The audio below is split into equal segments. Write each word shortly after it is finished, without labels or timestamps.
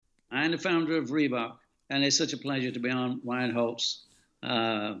I'm the founder of Reebok, and it's such a pleasure to be on Ryan Holt's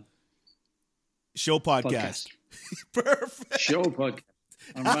show podcast. Perfect. Show podcast.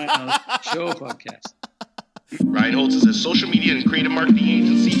 On Ryan Holt's show podcast. Ryan Holtz is a social media and creative marketing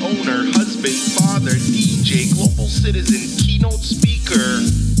agency owner, husband, father, DJ, global citizen, keynote speaker,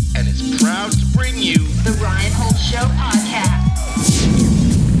 and is proud to bring you the Ryan Holtz Show podcast.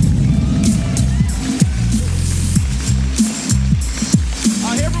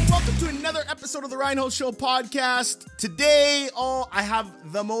 Hey everyone, welcome to another episode of the Ryan Holtz Show podcast. Today, I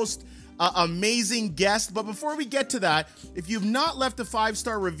have the most amazing guest. But before we get to that, if you've not left a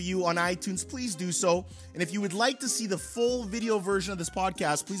 5-star review on iTunes, please do so. And if you would like to see the full video version of this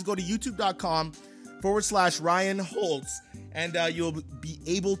podcast, please go to youtube.com/Ryan Holtz, and you'll be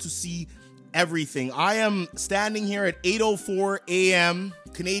able to see everything. I am standing here at 8:04 a.m.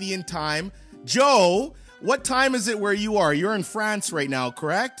 Canadian time. Joe, what time is it where you are? You're in France right now,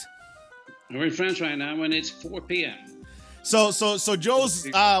 correct? We're in France right now, and it's 4 p.m. So Joe's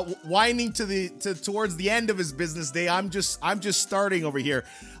winding towards the end of his business day. I'm just starting over here.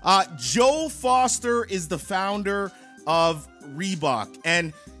 Joe Foster is the founder of Reebok,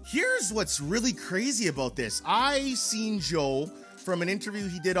 and here's what's really crazy about this. I seen Joe from an interview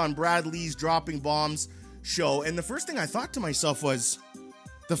he did on Brad Lee's Dropping Bombs show, and the first thing I thought to myself was,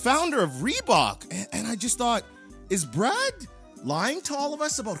 the founder of Reebok, and I just thought, is Brad lying to all of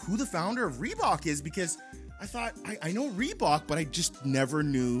us about who the founder of Reebok is? Because I thought, I know Reebok, but I just never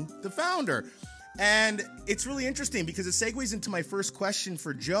knew the founder. And it's really interesting because it segues into my first question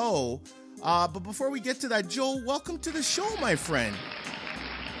for Joe. But before we get to that, Joe, welcome to the show, my friend.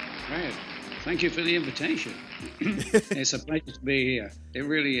 Right. Thank you for the invitation. It's a pleasure to be here. It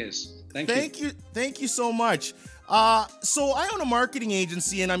really is. Thank you. Thank you so much. So I own a marketing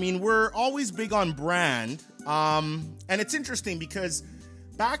agency, and I mean, we're always big on brand. And it's interesting because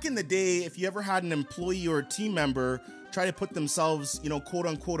back in the day, if you ever had an employee or a team member try to put themselves, quote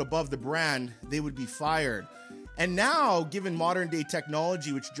unquote, above the brand, they would be fired. And now, given modern day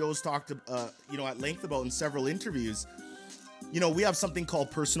technology, which Joe's talked, at length about in several interviews, we have something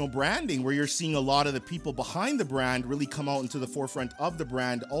called personal branding, where you're seeing a lot of the people behind the brand really come out into the forefront of the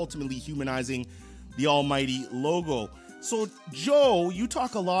brand, ultimately humanizing the almighty logo. So, Joe, you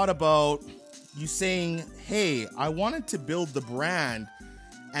talk a lot about you saying, hey, I wanted to build the brand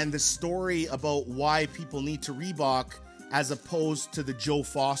and the story about why people need to Reebok as opposed to the Joe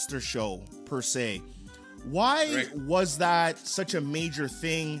Foster show, per se. Why was that such a major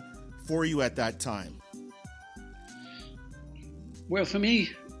thing for you at that time? Well, for me,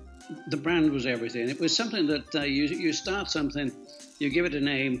 the brand was everything. It was something that you start something, you give it a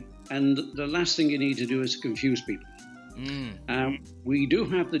name, and the last thing you need to do is confuse people. We do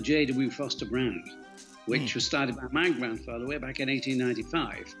have the J.W. Foster brand, which was started by my grandfather way back in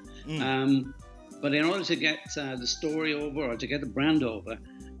 1895. But in order to get the story over or to get the brand over,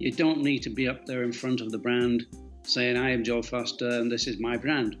 you don't need to be up there in front of the brand saying, I am Joe Foster and this is my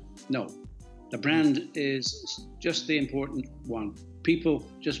brand. No, the brand is just the important one. People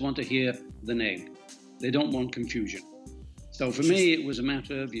just want to hear the name. They don't want confusion. So for me, it was a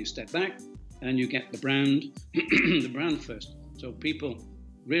matter of you step back and you get the brand, the brand first. So people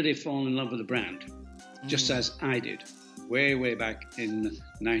really fall in love with the brand, just as I did way back in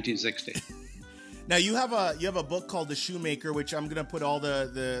 1960. Now you have a book called The Shoemaker, which I'm gonna put all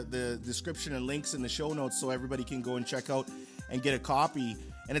the description and links in the show notes so everybody can go and check out and get a copy.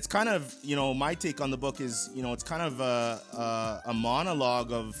 And it's kind of, my take on the book is, it's kind of a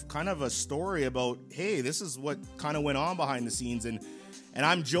monologue of kind of a story about, hey, this is what kind of went on behind the scenes. And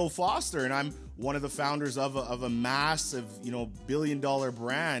I'm Joe Foster, and I'm one of the founders of a massive, billion-dollar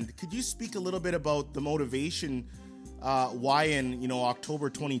brand. Could you speak a little bit about the motivation, why in, October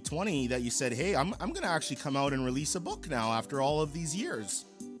 2020 that you said, hey, I'm going to actually come out and release a book now after all of these years?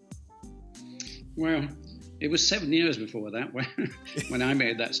 Well, it was 7 years before that when I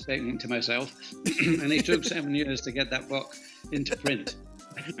made that statement to myself, and it took 7 years to get that book into print.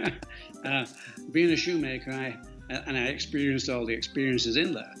 Being a shoemaker, I experienced all the experiences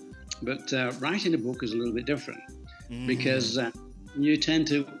in there, but writing a book is a little bit different because you tend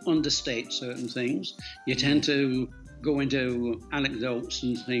to understate certain things. You tend to go into anecdotes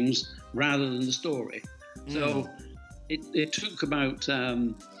and things rather than the story. So it took about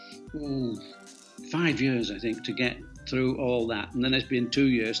 5 years, I think, to get through all that. And then it's been 2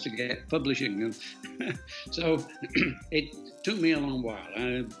 years to get publishing. So it took me a long while.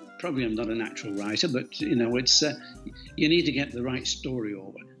 I probably am not a natural writer, but, it's you need to get the right story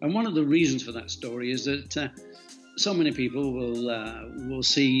over. And one of the reasons for that story is that so many people will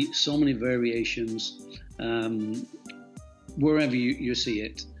see so many variations wherever you see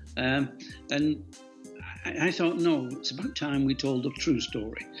it And I thought, no, it's about time we told the true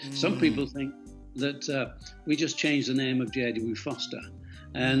story. Some people think that we just changed the name of J.D. Foster.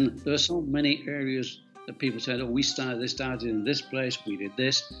 And there are so many areas that people said, oh, they started in this place, we did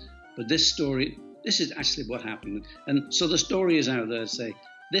this. But this story, this is actually what happened. And so the story is out there to say,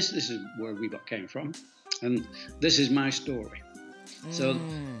 this is where Reebok came from. And this is my story. So,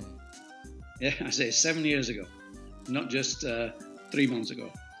 yeah, I say 7 years ago, not just 3 months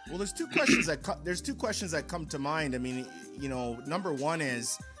ago. Well, there's two questions that come to mind. I mean, number one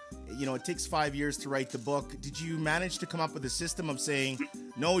is, it takes 5 years to write the book. Did you manage to come up with a system of saying,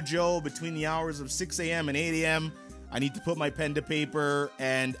 no, Joe, between the hours of 6 a.m. and 8 a.m., I need to put my pen to paper?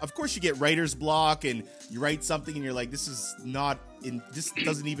 And of course you get writer's block and you write something and you're like, this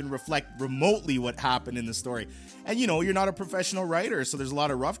doesn't even reflect remotely what happened in the story. And you're not a professional writer, so there's a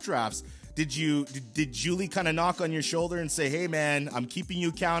lot of rough drafts. Did Julie kind of knock on your shoulder and say, hey man, I'm keeping you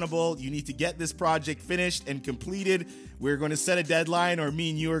accountable. You need to get this project finished and completed. We're going to set a deadline, or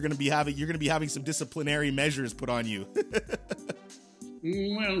me and you are going to be having some disciplinary measures put on you.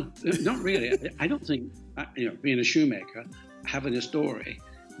 Well, not really. I don't think, being a shoemaker, having a story,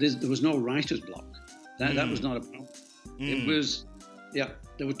 there was no writer's block. That was not a problem. It was,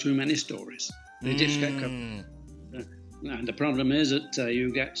 there were too many stories. They just get covered. And the problem is that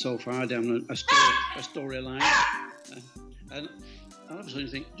you get so far down a storyline, and all of a sudden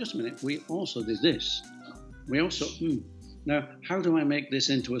you think, just a minute, we also did this. We also, now how do I make this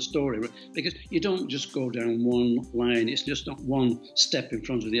into a story? Because you don't just go down one line. It's just not one step in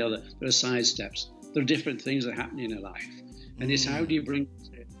front of the other. There are side steps. There are different things that happen in a life. And it's how do you bring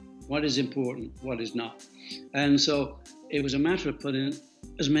what is important, what is not. And so it was a matter of putting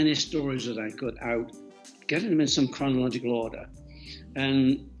as many stories as I could out, getting them in some chronological order,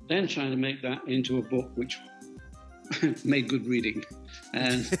 and then trying to make that into a book which made good reading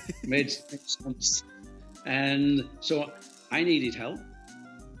and made sense. And so I needed help.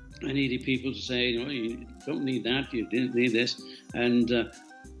 I needed people to say, you don't need that, you didn't need this, and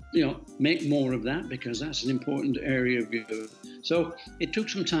make more of that, because that's an important area of you. So it took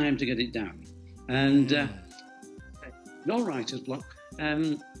some time to get it down, and no writer's block.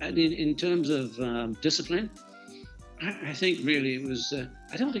 And in terms of discipline, I think really it was,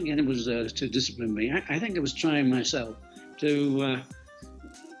 I don't think anyone was to discipline me. I think I was trying myself to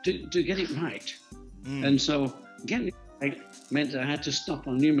get it right. And so getting it right meant I had to stop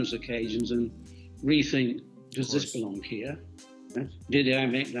on numerous occasions and rethink, does this belong here? Did I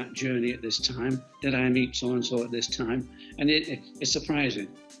make that journey at this time? Did I meet so-and-so at this time? And it's surprising.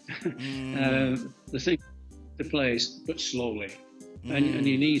 The thing to place, but slowly. And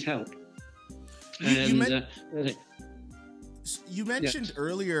you need help. You mentioned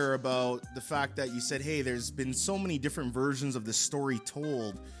earlier about the fact that you said, hey, there's been so many different versions of the story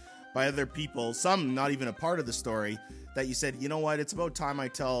told by other people, some not even a part of the story, that you said, you know what, it's about time I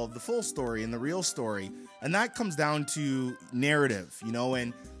tell the full story and the real story. And that comes down to narrative,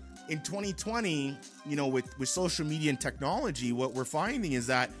 and in 2020, with social media and technology, what we're finding is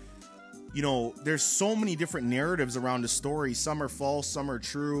that there's so many different narratives around a story. Some are false, some are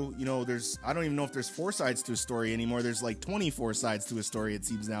true. I don't even know if there's 4 sides to a story anymore. There's like 24 sides to a story, it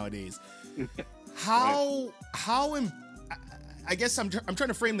seems nowadays. I guess I'm trying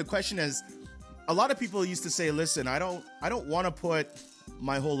to frame the question as, a lot of people used to say, listen, I don't want to put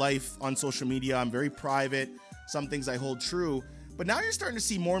my whole life on social media. I'm very private. Some things I hold true. But now you're starting to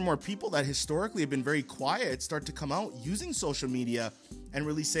see more and more people that historically have been very quiet start to come out using social media and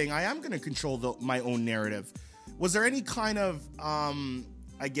really saying, I am going to control my own narrative. Was there any kind of,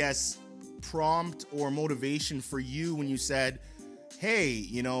 prompt or motivation for you when you said, hey,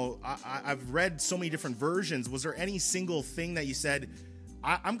 I've read so many different versions. Was there any single thing that you said,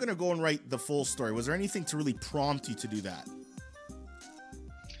 I'm going to go and write the full story? Was there anything to really prompt you to do that?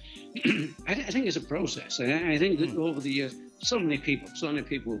 I think it's a process. I think that over the years, so many people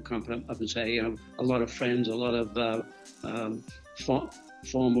will come up and say, a lot of friends, a lot of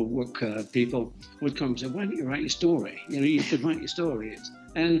former work people would come and say, why don't you write your story? You should write your story.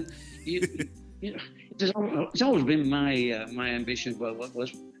 And it's always been my ambition. Well, it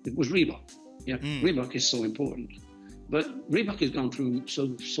was Reebok. Reebok is so important, but Reebok has gone through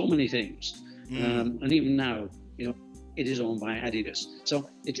so many things, and even now, it is owned by Adidas. So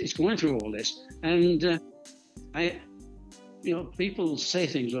it's going through all this, and people say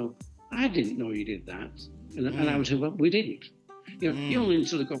things. Well, I didn't know you did that, and I would say, well, we didn't. You only need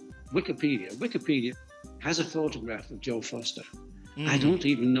to look up Wikipedia. Wikipedia has a photograph of Joe Foster. I don't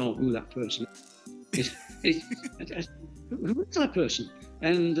even know who that person is. Who is that person?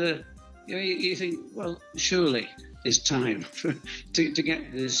 And you think, well, surely it's time to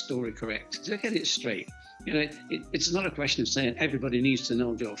get this story correct, to get it straight. It's not a question of saying everybody needs to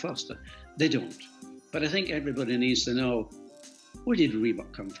know Joe Foster. They don't. But I think everybody needs to know, where did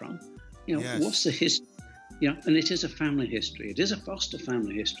Reebok come from? Yes. What's the history? And it is a family history. It is a Foster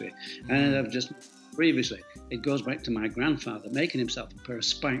family history. And I've just previously, it goes back to my grandfather making himself a pair of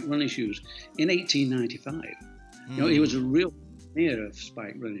spike running shoes in 1895. He was a real pioneer of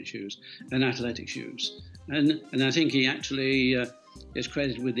spike running shoes and athletic shoes. And I think he actually is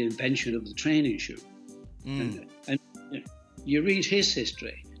credited with the invention of the training shoe. And you read his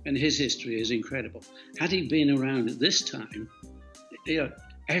history, and his history is incredible. Had he been around at this time,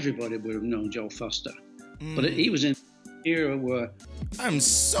 everybody would have known Joe Foster. But he was in an era where... I'm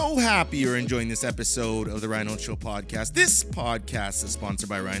so happy you're enjoying this episode of the Ryan Holtz Show podcast. This podcast is sponsored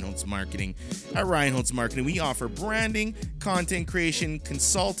by Ryan Holtz Marketing. At Ryan Holtz Marketing, we offer branding, content creation,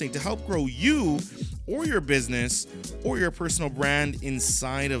 consulting to help grow you or your business or your personal brand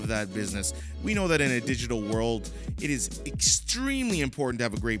inside of that business. We know that in a digital world, it is extremely important to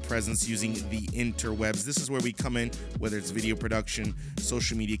have a great presence using the interwebs. This is where we come in, whether it's video production,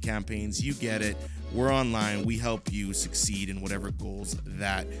 social media campaigns, you get it. We're online. We help you succeed in whatever goals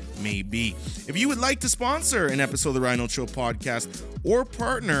that may be. If you would like to sponsor an episode of the Ryan Holtz Show podcast or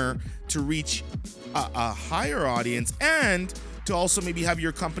partner to reach a higher audience and to also maybe have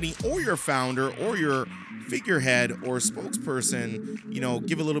your company or your founder or your figurehead or spokesperson,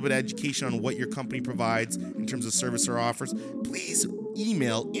 give a little bit of education on what your company provides in terms of service or offers, please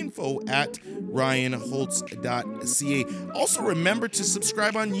email info@ryanholtz.ca. Also, remember to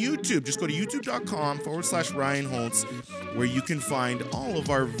subscribe on YouTube. Just go to youtube.com/Ryan Holtz, where you can find all of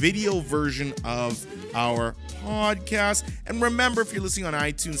our video version of our podcast. And remember, if you're listening on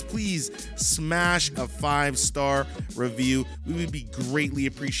iTunes, please smash a 5-star review. We would be greatly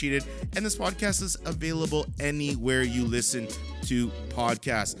appreciated. And this podcast is available anywhere you listen to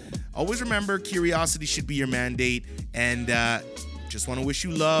podcasts. Always remember, curiosity should be your mandate. And just want to wish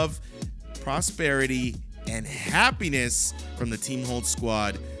you love, prosperity, and happiness from the Team Holtz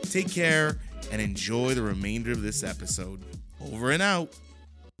squad. Take care and enjoy the remainder of this episode. Over and out.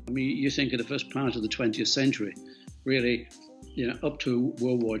 I mean, you think of the first part of the 20th century, really, up to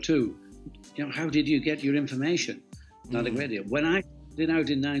World War II. How did you get your information? Not a great deal. When I did out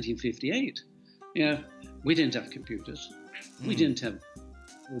in 1958, we didn't have computers. We didn't have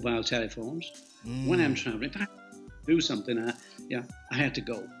mobile telephones. When I'm traveling, if I do something, I had to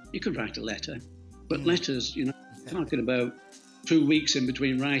go. You could write a letter, but letters, talking about 2 weeks in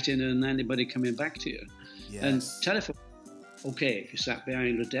between writing and anybody coming back to you. Yes. And telephone, okay, if you sat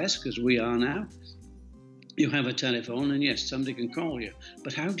behind a desk, as we are now, you have a telephone, and yes, somebody can call you.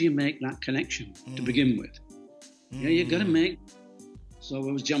 But how do you make that connection to begin with? You've got to make... So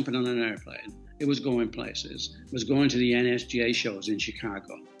I was jumping on an airplane. It was going places. It was going to the NSGA shows in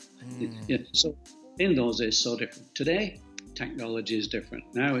Chicago. So in those days, so different. Today, technology is different.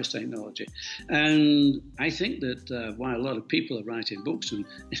 Now it's technology. And I think that while a lot of people are writing books, and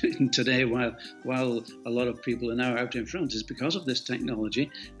today, while a lot of people are now out in front, is because of this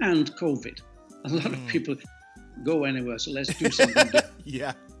technology and COVID. A lot of people go anywhere, so let's do something different.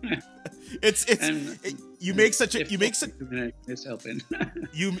 Yeah. You make such a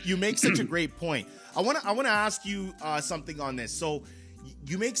great point. I want to ask you something on this. So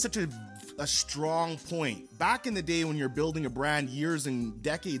you make such a strong point. Back in the day when you're building a brand years and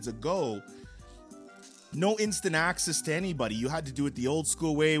decades ago, no instant access to anybody. You had to do it the old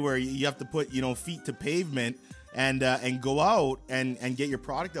school way, where you have to put feet to pavement and go out and get your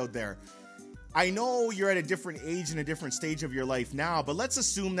product out there. I know you're at a different age and a different stage of your life now, but let's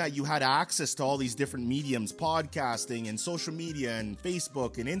assume that you had access to all these different mediums, podcasting and social media and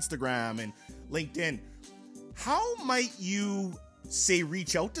Facebook and Instagram and LinkedIn. How might you, say,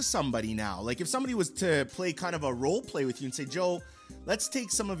 reach out to somebody now? Like if somebody was to play kind of a role play with you and say, Joe, let's take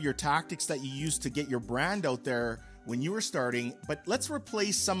some of your tactics that you used to get your brand out there when you were starting, but let's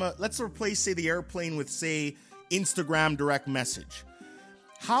replace say the airplane with, say, Instagram direct message.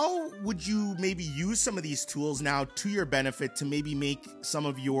 How would you maybe use some of these tools now to your benefit to maybe make some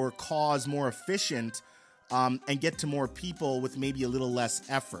of your cause more efficient and get to more people with maybe a little less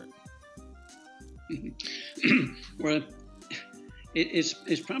effort? Well, it's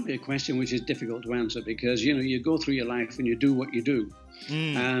probably a question which is difficult to answer because, you go through your life and you do what you do.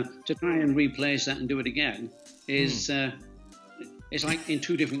 To try and replace that and do it again is it's like in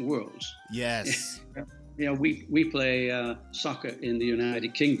two different worlds. Yes. We play soccer in the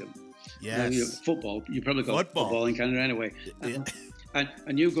United Kingdom. Yes. Football. You probably call it football in Canada anyway.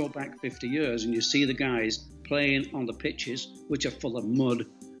 And you go back 50 years and you see the guys playing on the pitches, which are full of mud.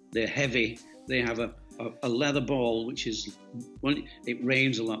 They're heavy. They have a a leather ball, which is, when it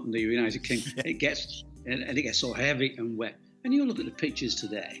rains a lot in the United Kingdom, it gets so heavy and wet. And you look at the pitches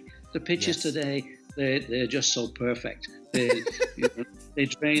today. The pitches today, they're just so perfect. They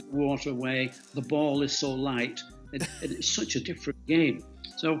drain the water away. The ball is so light. It's such a different game.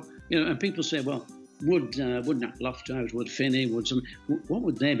 So, and people say, well, would Nat Lofthouse, would Finney, what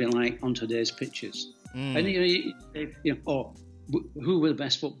would they be like on today's pitches? And who were the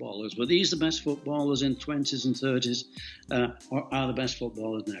best footballers? Were these the best footballers in 20s and 30s, or are the best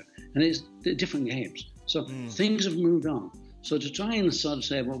footballers now? And they're different games. So things have moved on. So to try and sort of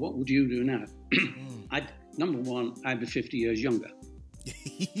say, well, what would you do now? Number one, I'd be 50 years younger.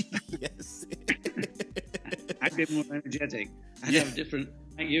 Yes. I'd be more energetic. I'd have a different,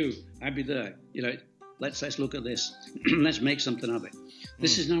 like you, I'd be there. Let's look at this. Let's make something of it.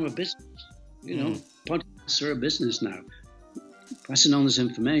 This is now a business. Podcasts are a business now. Passing on this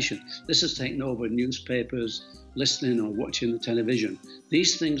information. This has taken over newspapers, listening or watching the television.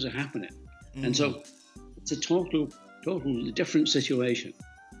 These things are happening. And so it's a totally different situation.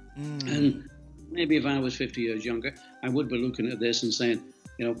 And maybe if I was 50 years younger, I would be looking at this and saying,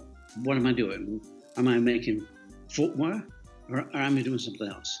 what am I doing? Am I making footwear, or am I doing something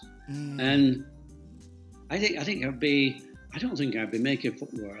else? And I don't think I'd be making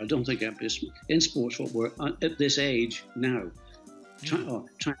footwear. I don't think I'd be in sports footwear at this age now. Trying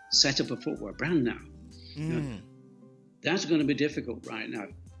to set up a footwear brand now. That's going to be difficult right now,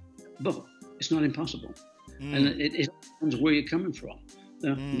 but it's not impossible. And it depends where you're coming from.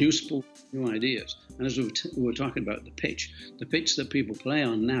 New sport, new ideas. And as we were talking about the pitch that people play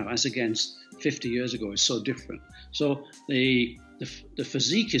on now, as against 50 years ago, is so different. So the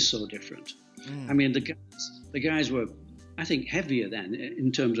physique is so different. I mean, the guys were, I think, heavier then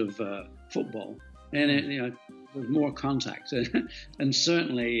in terms of football, and with more contact, and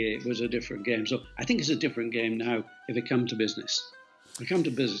certainly it was a different game. So I think it's a different game now if it comes to business.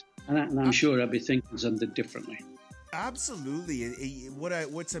 And I'm sure I'd be thinking something differently. Absolutely.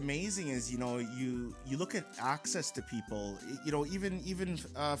 What's amazing is, you look at access to people, even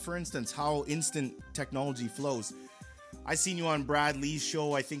for instance, how instant technology flows. I seen you on Brad Lee's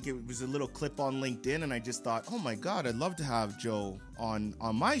show. I think it was a little clip on LinkedIn, and I just thought, oh my God, I'd love to have Joe on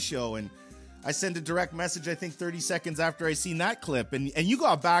my show. And I sent a direct message, I think 30 seconds after I seen that clip, and you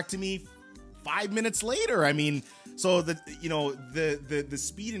got back to me 5 minutes later. I mean, so the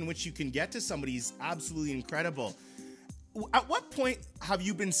speed in which you can get to somebody is absolutely incredible. At what point have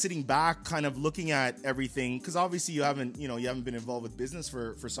you been sitting back, kind of looking at everything? Because obviously you haven't been involved with business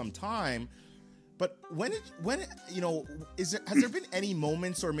for some time. But has there been any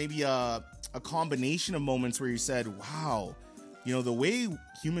moments, or maybe a combination of moments, where you said, wow, the way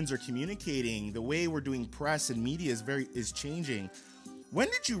humans are communicating, the way we're doing press and media is changing? When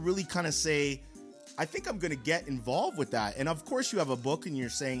did you really kind of say, I think I'm going to get involved with that? And of course you have a book and you're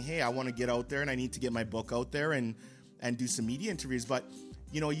saying, hey, I want to get out there and I need to get my book out there and do some media interviews. But,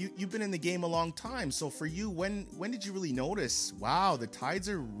 you've been in the game a long time. So for you, when did you really notice, wow, the tides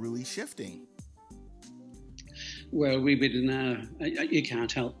are really shifting? Well, we've been you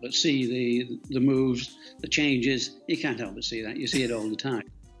can't help but see the moves, the changes. You can't help but see that. You see it all the time.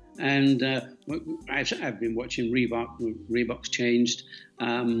 And I've been watching Reebok. Reebok's changed.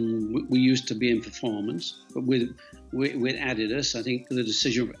 We used to be in performance, but with Adidas, I think the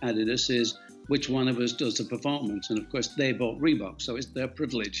decision for Adidas is which one of us does the performance. And of course, they bought Reebok, so it's their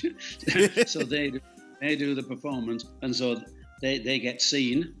privilege. So they do the performance, and so they get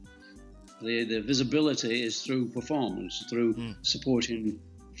seen. The visibility is through performance, through supporting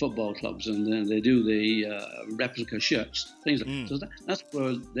football clubs, and then they do the replica shirts, things like that. So that's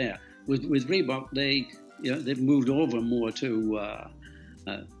where they're. With Reebok, they've moved over more to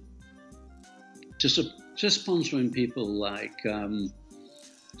sponsoring people like.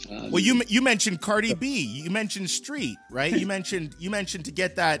 Well, you mentioned Cardi B, you mentioned Street, right? you mentioned to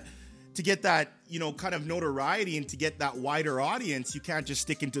get that kind of notoriety and to get that wider audience, you can't just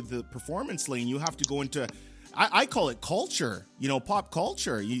stick into the performance lane. You have to go into, I call it culture, pop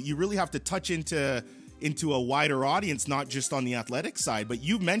culture. You really have to touch into a wider audience, not just on the athletic side. But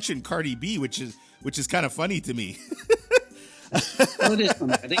you mentioned Cardi B, which is kind of funny to me. Well, it is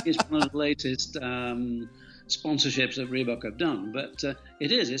funny. I think it's one of the latest sponsorships that Reebok have done, but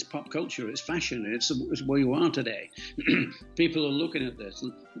it's pop culture, it's fashion, it's where you are today. People are looking at this.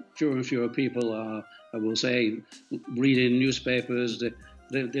 Fewer and fewer people are, I will say, reading newspapers.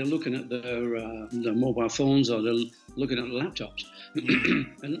 They're looking at their mobile phones, or they're looking at laptops.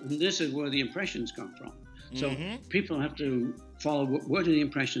 And this is where the impressions come from. So people have to follow, where do the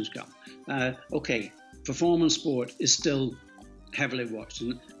impressions come? Okay, performance sport is still heavily watched,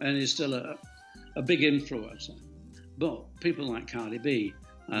 and is still a big influencer. But people like Cardi B,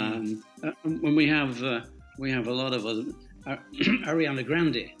 when we have a lot of other, Ariana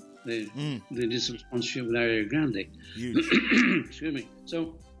Grande, they did some sponsorship with Ariana Grande. Excuse me.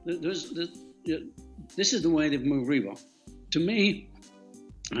 So this is the way they've moved Reebok. To me,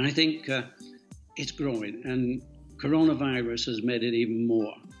 I think it's growing, and coronavirus has made it even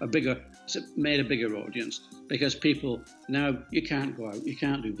more made a bigger audience, because people now, you can't go out, you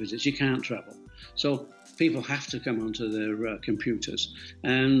can't do visits, you can't travel. So people have to come onto their computers.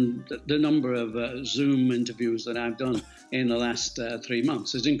 And the number of Zoom interviews that I've done in the last 3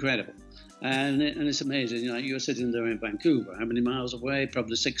 months is incredible. And it's amazing. You know, you're sitting there in Vancouver, how many miles away?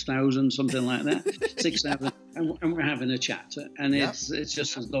 Probably 6,000, something like that. 6,000, and we're having a chat. And it's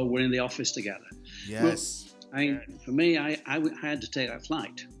just as though we're in the office together. Yes. For me, I had to take that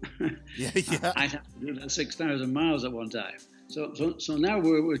flight. I had to do that 6,000 miles at one time. So now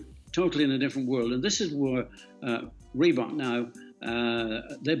we're totally in a different world, and this is where Reebok now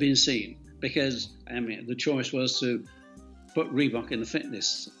they've been seen, because the choice was to put Reebok in the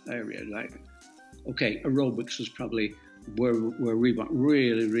fitness area. Like, okay, aerobics was probably where Reebok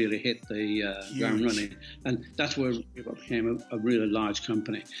really hit the ground running, and that's where Reebok became a really large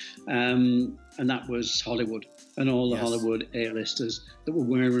company, and that was Hollywood and all the Hollywood A-listers that were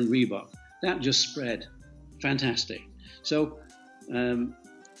wearing Reebok. That just spread, fantastic. So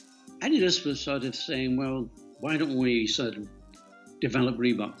Adidas was sort of saying, well, why don't we sort of develop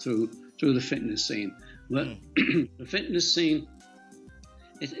Reebok through the fitness scene? But the fitness scene,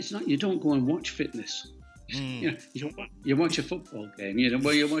 it's not, you don't go and watch fitness. You watch a football game, you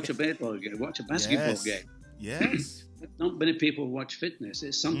watch a baseball game, watch a basketball game. Yes. Not many people watch fitness.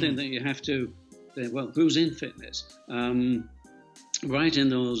 It's something that you have to, well, who's in fitness? Right in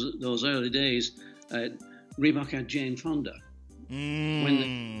those early days, Reebok had Jane Fonda.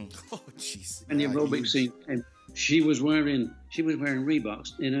 When the aerobic scene came, she was wearing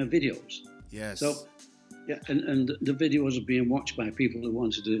Reeboks in her videos. Yes. So, yeah, and the videos are being watched by people who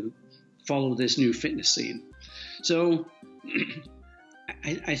wanted to follow this new fitness scene. So,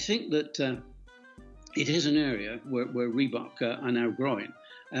 I think that it is an area where Reebok are now growing,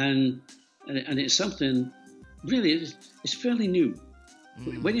 and it's something really it's fairly new.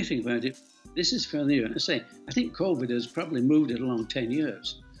 When you think about it, this is fairly new. And I think COVID has probably moved it along 10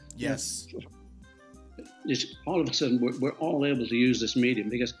 years. Yes. All of a sudden, we're all able to use this medium,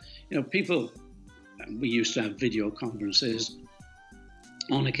 because, people, we used to have video conferences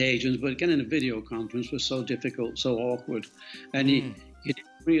on occasions, but getting a video conference was so difficult, so awkward. And you didn't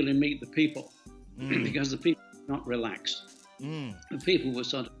really meet the people because the people were not relaxed. The people were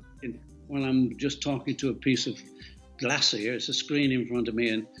sort of thinking, well, I'm just talking to a piece of glass here, it's a screen in front of me,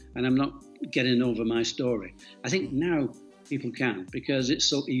 and I'm not getting over my story. I think now people can, because it's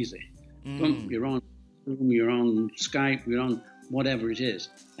so easy. You're on Zoom, you're on Skype, you're on whatever it is.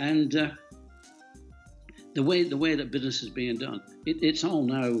 And the way that business is being done, it's all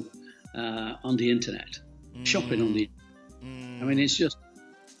now on the internet, shopping on the internet. I mean, it's just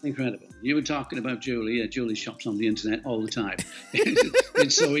incredible. You were talking about Julie. Yeah, Julie shops on the internet all the time.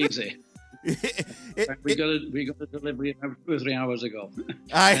 It's so easy. We got a delivery about 2 or 3 hours ago.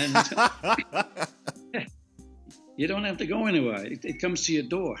 You don't have to go anywhere. It comes to your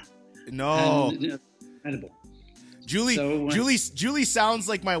door. No. And, incredible. Julie sounds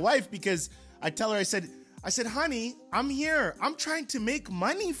like my wife, because I tell her, I said, honey, I'm here. I'm trying to make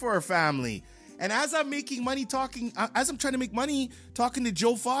money for our family. And as I'm making money talking to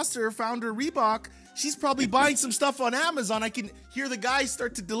Joe Foster, founder of Reebok, she's probably buying some stuff on Amazon. I can hear the guys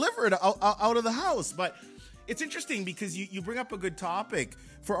start to deliver it out of the house. But it's interesting, because you bring up a good topic.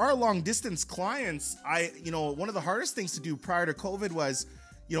 For our long distance clients, one of the hardest things to do prior to COVID was,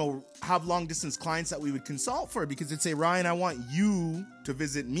 have long distance clients that we would consult for, because they'd say, Ryan, I want you to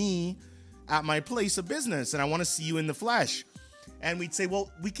visit me at my place of business, and I want to see you in the flesh. And we'd say,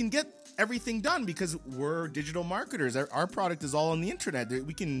 well, we can get everything done because we're digital marketers. Our product is all on the internet.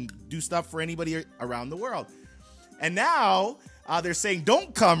 We can do stuff for anybody around the world. And now they're saying,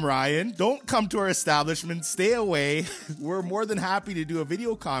 don't come, Ryan. Don't come to our establishment. Stay away. We're more than happy to do a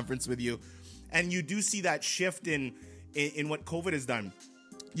video conference with you. And you do see that shift in what COVID has done.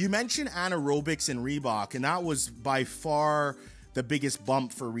 You mentioned anaerobics and Reebok, and that was by far the biggest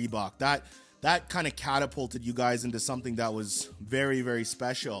bump for Reebok. That kind of catapulted you guys into something that was very, very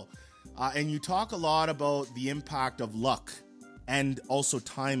special. And you talk a lot about the impact of luck and also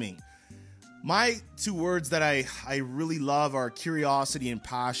timing. My 2 words that I really love are curiosity and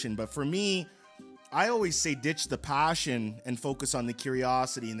passion. But for me, I always say ditch the passion and focus on the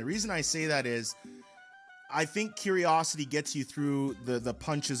curiosity. And the reason I say that is I think curiosity gets you through the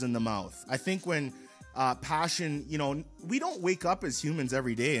punches in the mouth. I think when passion, we don't wake up as humans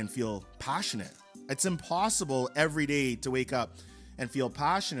every day and feel passionate. It's impossible every day to wake up and feel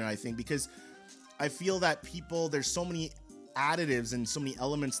passionate, I think, because I feel that there's so many additives and so many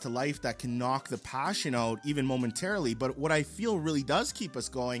elements to life that can knock the passion out even momentarily. But what I feel really does keep us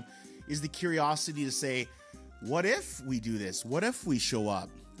going is the curiosity to say, what if we do this? What if we show up?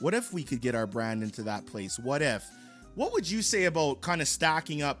 What if we could get our brand into that place? What if? What would you say about kind of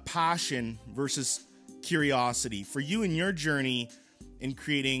stacking up passion versus curiosity for you in your journey in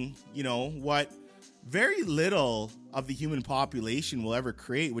creating, what very little of the human population will ever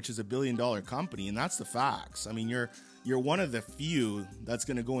create, which is $1 billion company? And that's the facts. I mean, you're one of the few that's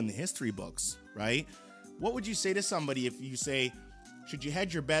going to go in the history books, right? What would you say to somebody if you say, should you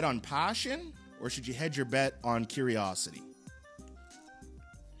hedge your bet on passion or should you hedge your bet on curiosity?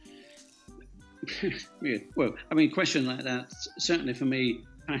 Yeah, well, I mean, a question like that, certainly for me,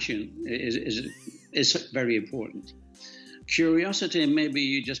 passion is very important. Curiosity, maybe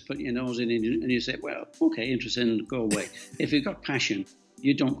you just put your nose in and you say, well, okay, interesting, go away. If you've got passion,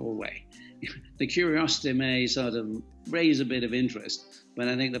 you don't go away. The curiosity may sort of raise a bit of interest, but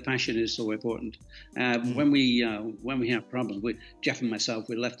I think the passion is so important. When we have problems, Jeff and myself,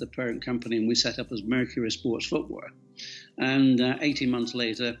 we left the parent company and we set up as Mercury Sports Footwear. And 18 months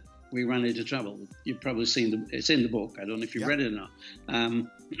later, we ran into trouble. You've probably seen it's in the book. I don't know if you've read it or not.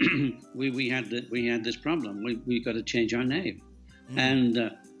 We had this problem. We got to change our name. And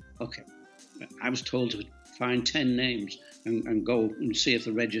okay, I was told to find 10 names and go and see if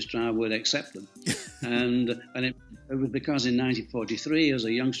the registrar would accept them. and it was because in 1943, as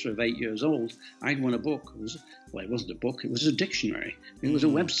a youngster of 8 years old, I'd won a book. It wasn't a book, it was a dictionary. It was a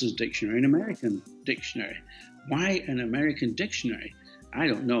Webster's dictionary, an American dictionary. Why an American dictionary? I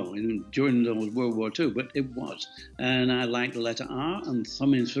don't know, during the World War II, but it was. And I liked the letter R and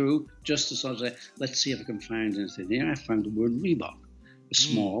thumbing through just to sort of say, let's see if I can find anything here. I found the word REEBOK, a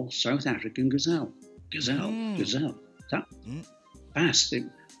small South African gazelle. Gazelle. That fast.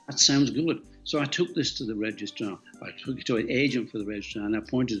 That sounds good. So I took this to the registrar. I took it to an agent for the registrar and I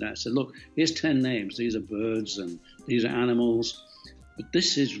pointed at it. I said, look, here's 10 names. These are birds and these are animals. But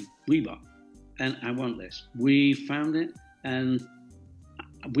this is REEBOK. And I want this. We found it and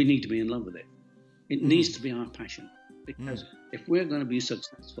we need to be in love with it. It needs to be our passion, because if we're going to be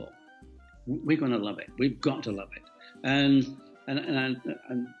successful, we're going to love it. We've got to love it. And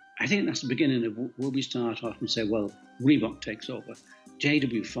I think that's the beginning of where we start off and say, well, REEBOK takes over.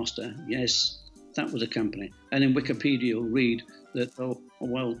 J.W. Foster, yes, that was a company. And in Wikipedia, you'll read that,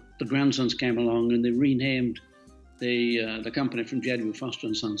 the grandsons came along and they renamed the company from J.W. Foster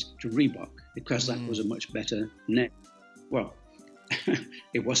and Sons to REEBOK because that was a much better name. Well,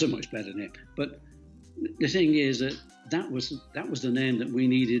 it was a much better name. But the thing is that was the name that we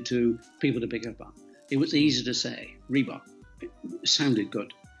needed people to pick up on. It was easy to say, REEBOK. It sounded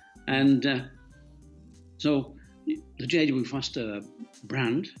good. And so the J.W. Foster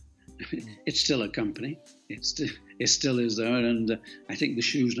brand, it's still a company. It still is there. And I think the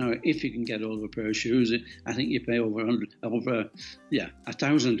shoes now, if you can get hold of a pair of shoes, I think you pay over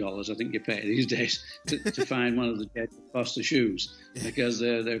 $1,000. I think you pay these days to find one of the J.W. Foster shoes, because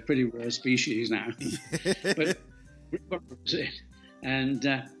they're pretty rare species now. But that was it. And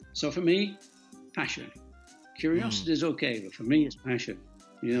so for me, passion. Curiosity is okay, but for me, it's passion.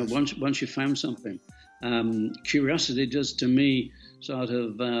 Once you found something, curiosity does to me sort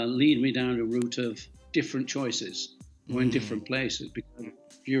of lead me down a route of different choices, going different places because I'm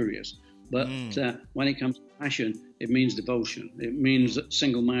curious. But when it comes to passion, it means devotion. It means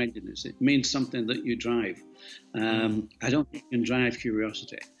single-mindedness. It means something that you drive. I don't think you can drive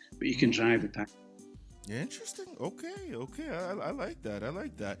curiosity, but you can drive a passion. Interesting. Okay. I like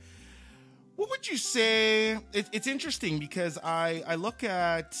that. What would you say? It's interesting because I look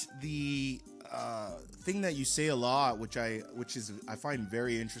at the thing that you say a lot, which I find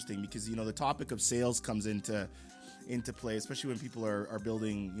very interesting, because the topic of sales comes into play, especially when people are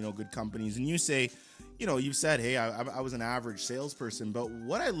building good companies. And you say, you've said, hey, I was an average salesperson, but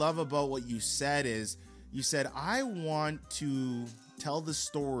what I love about what you said is you said, I want to tell the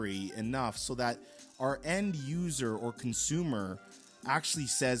story enough so that our end user or consumer actually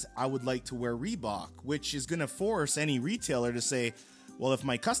says, I would like to wear REEBOK, which is going to force any retailer to say, well, if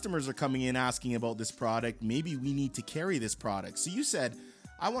my customers are coming in asking about this product, maybe we need to carry this product. So you said,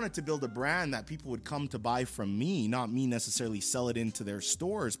 I wanted to build a brand that people would come to buy from me, not me necessarily sell it into their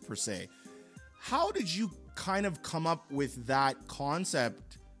stores per se. How did you kind of come up with that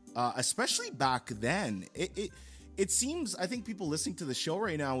concept, especially back then? It seems, I think people listening to the show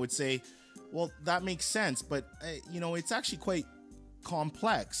right now would say, Well, that makes sense, but it's actually quite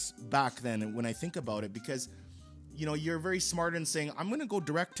complex back then when I think about it, because you're very smart in saying I'm going to go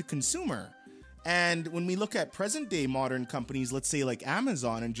direct to consumer. And when we look at present day modern companies, let's say like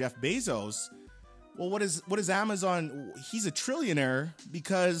Amazon and Jeff Bezos, well, what is Amazon? He's a trillionaire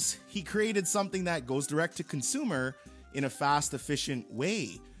because he created something that goes direct to consumer in a fast, efficient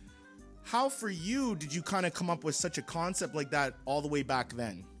way. How for you did you kind of come up with such a concept like that all the way back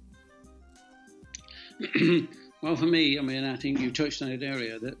then? Well, for me, I mean, I think you touched on it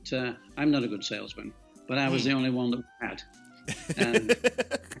earlier that I'm not a good salesman, but I was the only one that we had.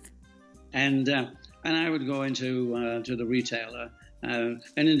 And I would go into to the retailer, and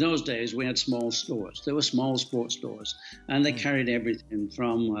in those days we had small stores. There were small sports stores, and they carried everything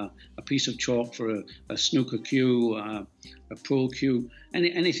from a piece of chalk for a snooker cue, a pool cue,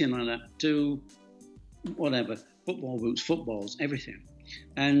 anything like that, to whatever, football boots, footballs, everything.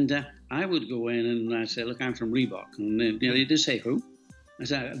 And I would go in and I'd say, look, I'm from Reebok. And they'd say, who? I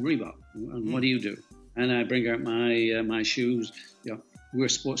said, Reebok. And what do you do? And I bring out my shoes. We're a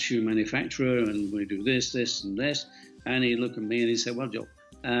sports shoe manufacturer, and we do this, and this. And he'd look at me and he'd say, well, Joe,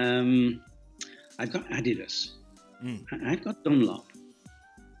 I've got Adidas. I've got Dunlop.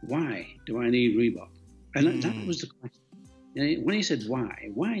 Why do I need Reebok? And that was the question. When he said,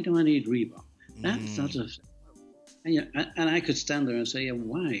 why do I need Reebok? That sort of... And I could stand there and say,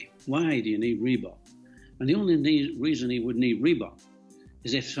 why? Why do you need Reebok? And the only reason he would need Reebok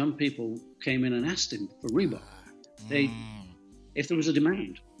is if some people came in and asked him for Reebok. If there was a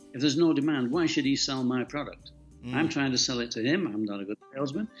demand. If there's no demand, why should he sell my product? I'm trying to sell it to him. I'm not a good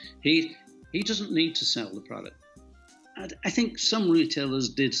salesman. He doesn't need to sell the product. I think some retailers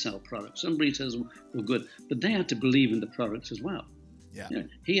did sell products. Some retailers were good, but they had to believe in the products as well. Yeah.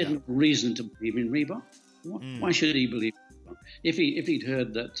 He had no reason to believe in Reebok. Why should he believe in Reebok? If he'd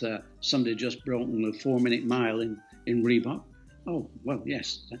heard that somebody just broken a 4-minute mile in Reebok, oh, well,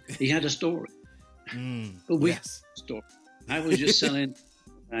 yes, he had a story. But we had a story. I was just selling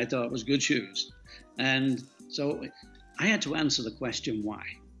I thought was good shoes. And so I had to answer the question why.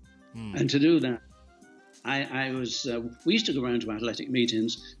 And to do that, we used to go around to athletic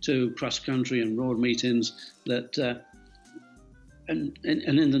meetings, to cross-country and road meetings that... And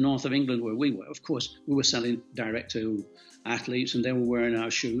in the north of England where we were, of course, we were selling direct to athletes and they were wearing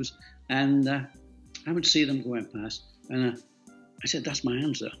our shoes. And I would see them going past. And I said, that's my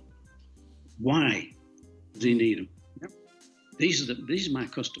answer. Why does he need them? These are my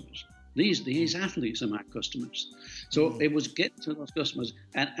customers. These athletes are my customers. So it was getting to those customers.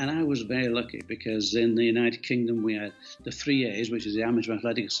 And I was very lucky because in the United Kingdom we had the 3As, which is the Amateur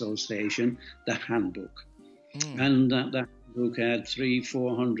Athletic Association, the handbook. And that book had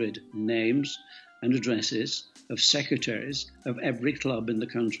 300-400 names and addresses of secretaries of every club in the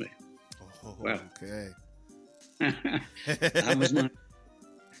country. Okay. That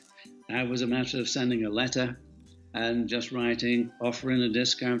was a matter of sending a letter and just writing, offering a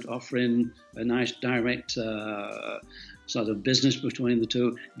discount, offering a nice direct sort of business between the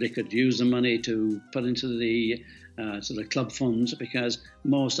two. They could use the money to put into the club funds, because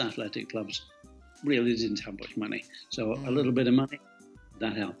most athletic clubs really didn't have much money. So a little bit of money,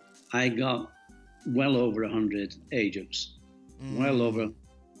 that helped. I got well over 100 agents, well over,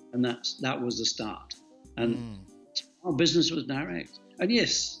 and that was the start. And our business was direct. And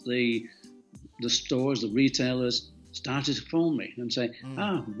yes, the stores, the retailers started to phone me and say,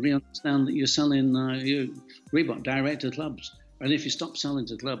 we understand that you're selling your Reebok direct to clubs. And if you stop selling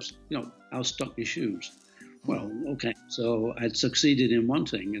to clubs, I'll stock your shoes. Well, okay, so I'd succeeded in one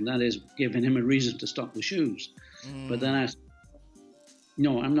thing, and that is giving him a reason to stock the shoes. But then I said,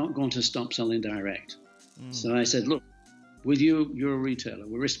 no, I'm not going to stop selling direct. So I said, look, with you, you're a retailer.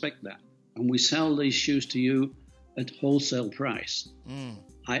 We respect that. And we sell these shoes to you at wholesale price.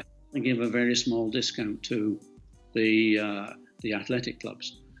 I only give a very small discount to the athletic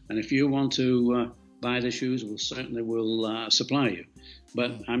clubs. And if you want to buy the shoes, we certainly will supply you.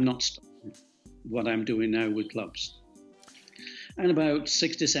 But I'm not stopping what I'm doing now with clubs. And about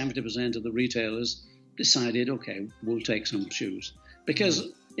 60-70% of the retailers decided, okay, we'll take some shoes. Because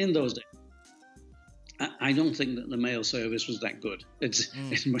in those days, I don't think that the mail service was that good.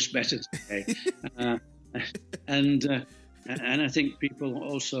 It's much better today. And I think people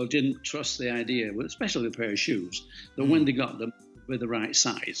also didn't trust the idea, especially a pair of shoes, that when they got them with the right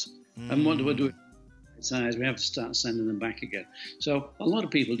size. And what do we do? Size, we have to start sending them back again. So a lot of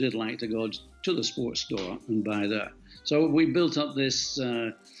people did like to go to the sports store and buy there. So we built up this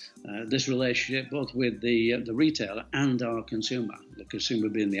relationship both with the retailer and our consumer, the consumer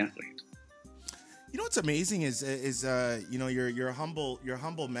being the athlete. You know what's amazing is you know, you're a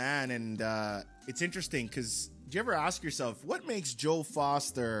humble man, and it's interesting because do you ever ask yourself what makes Joe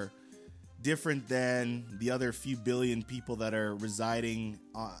Foster different than the other few billion people that are residing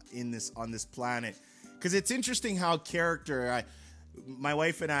on this planet? Because it's interesting how character. My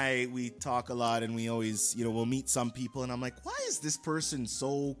wife and I, we talk a lot, and we always, you know, we'll meet some people, and I'm like, why is this person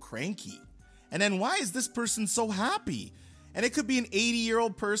so cranky? And then why is this person so happy? And it could be an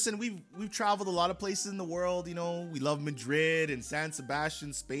 80-year-old person. We've traveled a lot of places in the world. You know, we love Madrid and San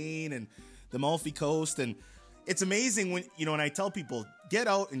Sebastian, Spain, and the Amalfi Coast. And it's amazing when, you know, when I tell people, get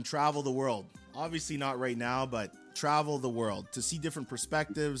out and travel the world. Obviously not right now, but travel the world to see different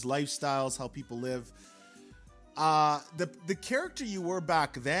perspectives, lifestyles, how people live. The character you were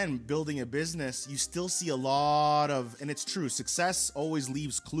back then, building a business, you still see a lot of, and it's true, success always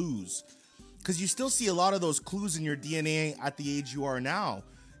leaves clues. Because you still see a lot of those clues in your DNA at the age you are now.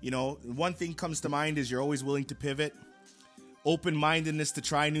 You know, one thing comes to mind is you're always willing to pivot. Open-mindedness to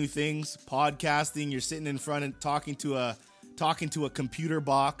try new things. Podcasting, you're sitting in front and talking to a computer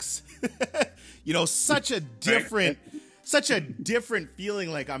box. You know, such a different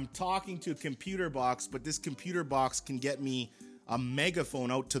feeling. Like I'm talking to a computer box, but this computer box can get me a megaphone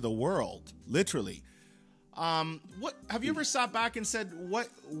out to the world, literally. What have you ever sat back and said,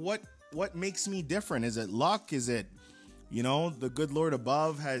 what makes me different? Is it luck? Is it, you know, the good Lord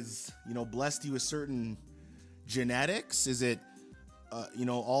above has, you know, blessed you with certain genetics? Is it, you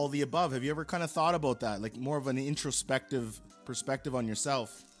know, all the above? Have you ever kind of thought about that? Like more of an introspective perspective on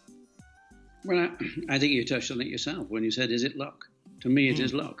yourself? Well, I think you touched on it yourself when you said, is it luck? To me, it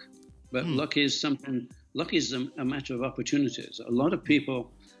is luck. But luck is a matter of opportunities. A lot of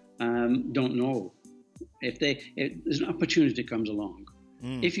people don't know if there's an opportunity comes along.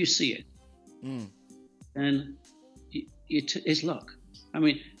 If you see it, then it's luck. I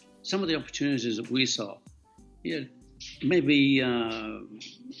mean, some of the opportunities that we saw, maybe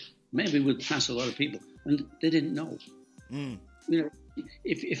would pass a lot of people, and they didn't know. You know,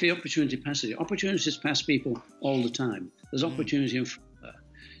 if the opportunity passes, opportunities pass people all the time. There's opportunity in front of there.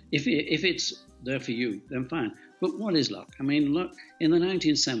 If it's there for you, then fine. But what is luck? I mean, look, in the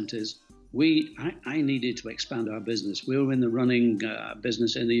 1970s, I needed to expand our business. We were in the running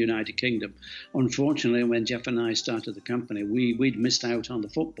business in the United Kingdom. Unfortunately, when Jeff and I started the company, we'd missed out on the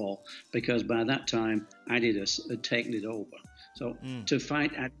football because by that time Adidas had taken it over. So to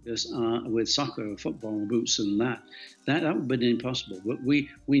fight Adidas with soccer and football and boots and that would have been impossible. But we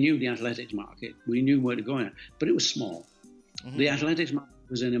knew the athletics market. We knew where to go in, but it was small. The athletics market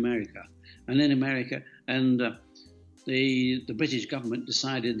was in America. And in America, the British government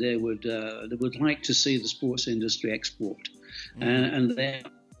decided they would like to see the sports industry export, and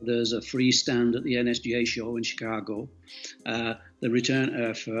there's a free stand at the NSGA show in Chicago, the return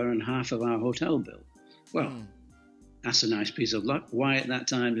airfare and half of our hotel bill. Well, that's a nice piece of luck. Why at that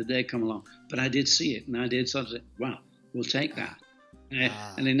time did they come along? But I did see it, and I did sort of say, "Wow, we'll take that."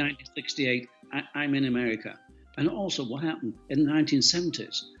 And in 1968, I'm in America, and also what happened in the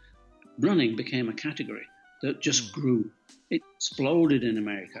 1970s, running became a category that just grew. It exploded in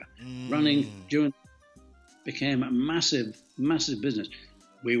America. Running became a massive, massive business.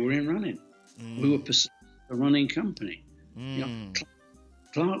 We were in running. We were perceived as a running company. You know,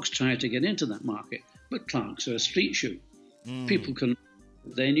 Clark's tried to get into that market, but Clark's are a street shoe. People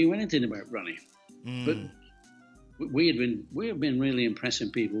they knew anything about running. But we had been really impressing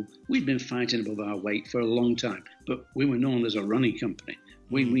people. We'd been fighting above our weight for a long time, but we were known as a running company.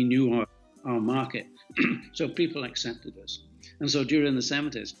 We knew our market. So people accepted us. And so during the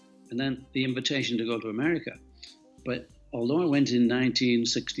 70s, and then the invitation to go to America. But although I went in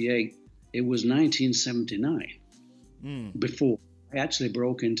 1968, it was 1979 before I actually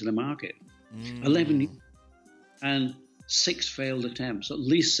broke into the market. 11 years. And 6 failed attempts, at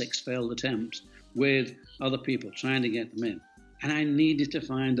least 6 failed attempts with other people trying to get them in. And I needed to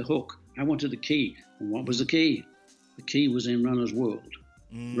find the hook. I wanted the key. And what was the key? The key was in Runner's World.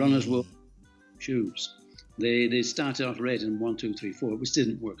 Runner's World shoes. They started off rating 1, 2, 3, 4, which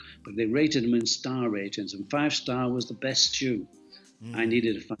didn't work, but they rated them in star ratings, and 5-star was the best shoe. I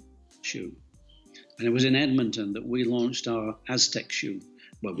needed a 5-star shoe, and it was in Edmonton that we launched our Aztec shoe.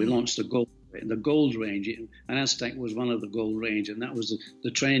 But we launched the gold range, and Aztec was one of the gold range, and that was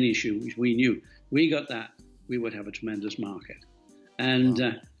the training shoe, which we knew we got that we would have a tremendous market, and.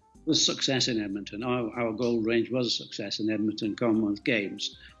 It was a success in Edmonton. Our gold range was a success in Edmonton Commonwealth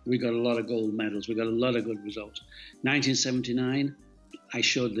Games. We got a lot of gold medals. We got a lot of good results. 1979, I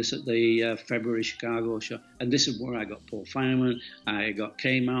showed this at the February Chicago show, and this is where I got Paul Fineman. I got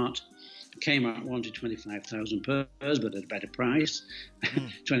Kmart. Kmart wanted 25,000 pairs, but at a better price.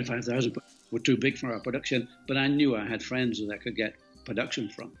 25,000. were too big for our production, but I knew I had friends that I could get production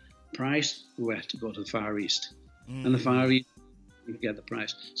from. Price, we had to go to the Far East. And the Far East, you could get the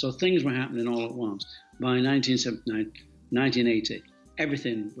price. So things were happening all at once. By 1979, 1980,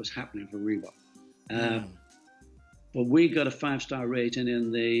 everything was happening for Reebok. But we got a 5-star rating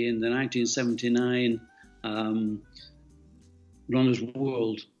in the 1979 Runner's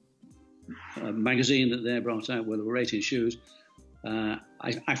World magazine that they brought out where they were rating shoes.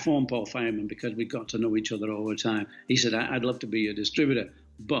 I phoned Paul Fireman because we got to know each other all the time. He said, I'd love to be your distributor,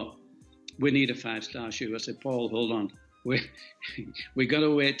 but we need a 5-star shoe. I said, Paul, hold on. We got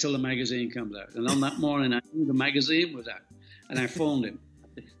to wait till the magazine comes out. And on that morning, I knew the magazine was out. And I phoned him.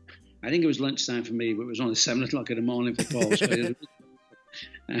 I think it was lunchtime for me, but it was only 7 o'clock in the morning for Paul. So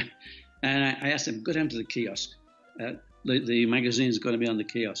and I asked him, go down to the kiosk. The magazine's going to be on the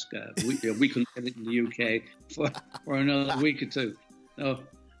kiosk. We couldn't get it in the UK for another week or two. So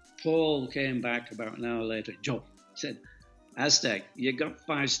Paul came back about an hour later. Joe said, Aztec, you got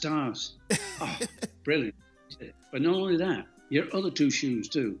 5 stars. Oh, brilliant. But not only that, your other 2 shoes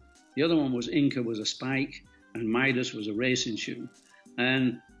too. The other one was Inca was a spike and Midas was a racing shoe.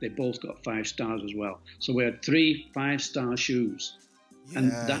 And they both got 5 stars as well. So we had 3 5-star shoes. Yes.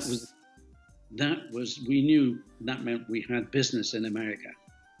 And that was we knew that meant we had business in America.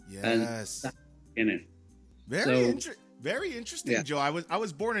 Yes. And very interesting, yeah. Joe. I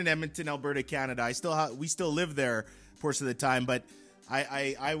was born in Edmonton, Alberta, Canada. We still live there portion of the time, but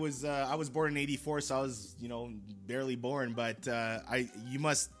I was born in '84, so I was barely born. But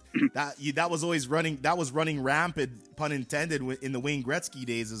that was always running. That was running rampant, pun intended, in the Wayne Gretzky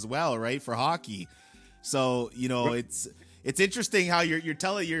days as well, right, for hockey. So it's interesting how you're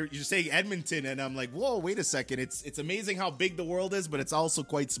saying Edmonton, and I'm like, whoa, wait a second. It's amazing how big the world is, but it's also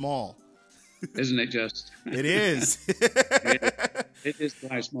quite small. Isn't it just? It is. It is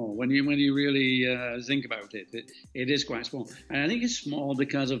quite small. When you really think about it, it is quite small. And I think it's small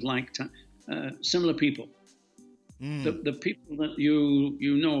because of similar people. The people that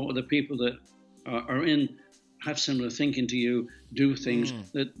you know, or the people that are in, have similar thinking to you, do things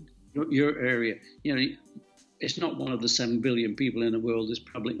that your area. It's not one of the 7 billion people in the world. There's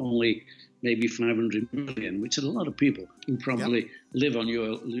probably only maybe 500 million, which is a lot of people who probably live on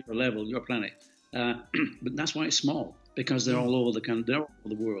your level, your planet. But that's why it's small, because they're all over they're all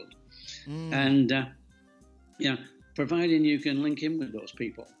over the world. And providing you can link in with those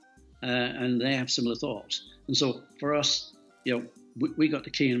people, and they have similar thoughts. And so for us, we got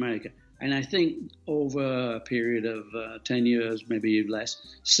the key in America. And I think over a period of 10 years, maybe less,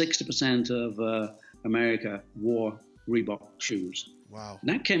 60% of America wore Reebok shoes. Wow.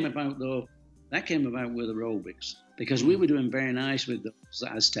 That came about with aerobics, because we were doing very nice with those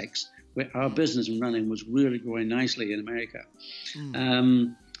Aztecs. Our business and running was really growing nicely in America.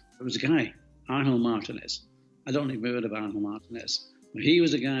 There was a guy, Arnold Martinez. I don't know if you've heard of Arnold Martinez. But he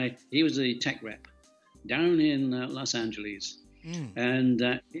was the tech rep down in Los Angeles.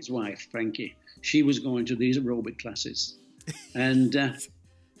 And his wife, Frankie, she was going to these aerobic classes. And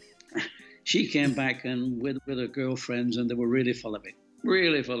she came back and with her girlfriends, and they were really full of it.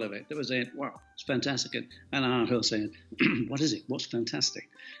 Really full of it. They were saying, wow, it's fantastic. And Arnold saying, what is it? What's fantastic?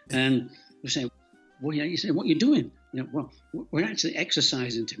 And we're saying, well, you say, what are you doing? Well, we're actually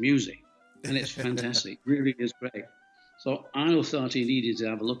exercising to music, and it's fantastic. Really is great. So Arnold thought he needed to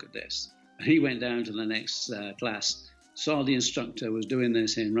have a look at this. And he went down to the next class, saw the instructor was doing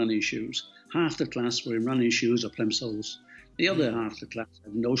this in running shoes. Half the class were in running shoes or plimsolls. The other half of the class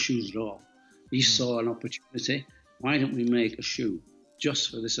had no shoes at all. He saw an opportunity. Why don't we make a shoe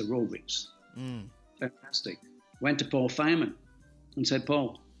just for this aerobics? Fantastic. Went to Paul Fireman and said,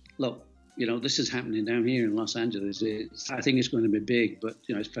 Paul, look, this is happening down here in Los Angeles. I think it's going to be big, but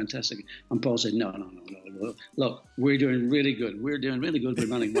it's fantastic. And Paul said, no. Look, we're doing really good. We're doing really good with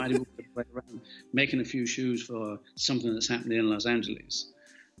running. Why do we play around making a few shoes for something that's happening in Los Angeles?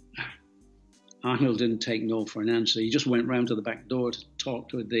 Arnold didn't take no for an answer. He just went round to the back door to talk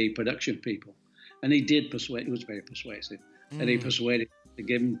to the production people. And he did persuade. He was very persuasive. And he persuaded to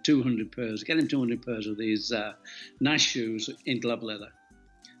give him 200 pairs, get him 200 pairs of these nice shoes in glove leather.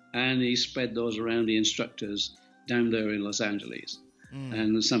 And he spread those around the instructors down there in Los Angeles.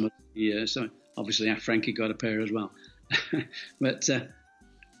 And some of the, obviously Frankie got a pair as well. But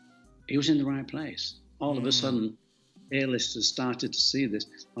he was in the right place. All of a sudden, A-listers started to see this.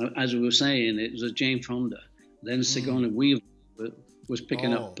 As we were saying, it was a Jane Fonda. Then Sigourney Weaver was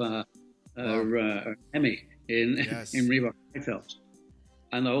picking up her Emmy in Reebok Felt.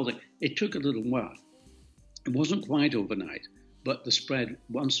 And the whole thing. It took a little while. It wasn't quite overnight, but the spread,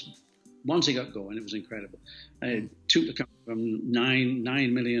 once it got going, it was incredible. It took the company from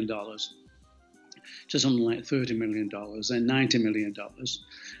 $9 million to something like $30 million, then $90 million,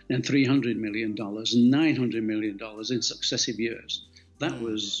 then $300 million, and $900 million in successive years. That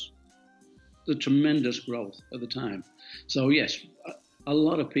was the tremendous growth at the time. So yes, a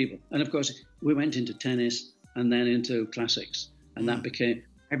lot of people. And of course, we went into tennis and then into classics. And that became,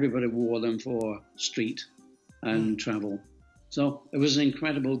 everybody wore them for street and travel. So it was an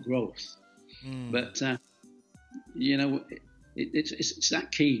incredible growth. But, it's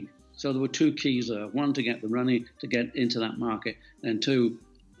that key. So there were two keys there. One, to get the running, to get into that market. And two,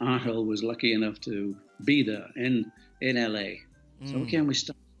 Arthur was lucky enough to be there in LA. So again, we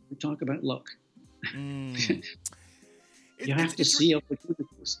talk about luck. You have to see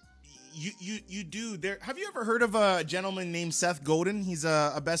opportunities. You do. Have you ever heard of a gentleman named Seth Godin? He's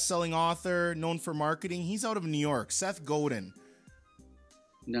a best-selling author known for marketing. He's out of New York. Seth Godin.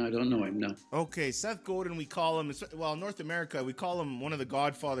 No, I don't know him, no. Okay, Seth Godin, we call him, well, North America, we call him one of the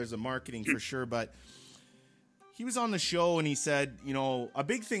godfathers of marketing for sure, but he was on the show and he said, a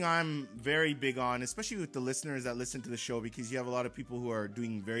big thing I'm very big on, especially with the listeners that listen to the show, because you have a lot of people who are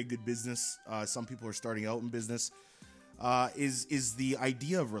doing very good business, some people are starting out in business, is the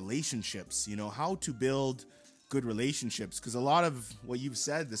idea of relationships, how to build good relationships, because a lot of what you've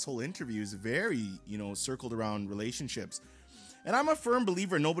said, this whole interview is very, circled around relationships. And I'm a firm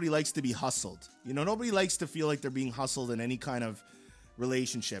believer nobody likes to be hustled. Nobody likes to feel like they're being hustled in any kind of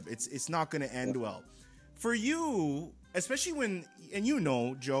relationship. It's not going to end well. For you, especially when, and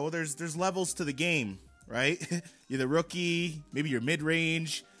Joe, there's levels to the game, right? You're the rookie, maybe you're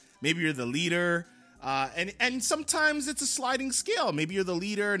mid-range, maybe you're the leader. And sometimes it's a sliding scale. Maybe you're the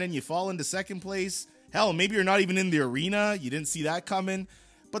leader and then you fall into second place. Hell, maybe you're not even in the arena. You didn't see that coming.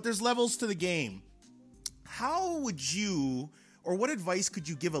 But there's levels to the game. How would you... or what advice could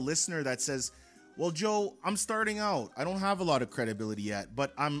you give a listener that says, well, Joe, I'm starting out. I don't have a lot of credibility yet,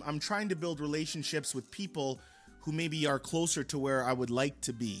 but I'm trying to build relationships with people who maybe are closer to where I would like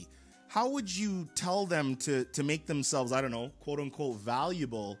to be. How would you tell them to make themselves, I don't know, quote unquote,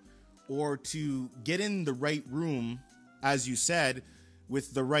 valuable, or to get in the right room, as you said,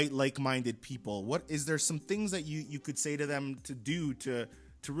 with the right like-minded people? Is there some things that you could say to them to do to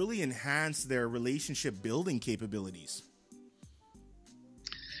really enhance their relationship building capabilities?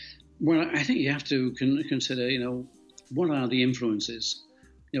 Well, I think you have to consider, what are the influences?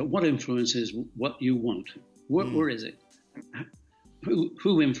 What influences what you want? Where is it?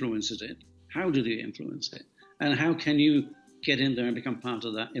 Who influences it? How do they influence it? And how can you get in there and become part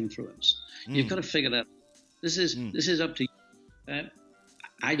of that influence? You've got to figure that. This is up to you.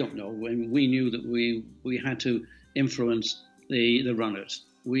 I don't know. When we knew that we had to influence the runners,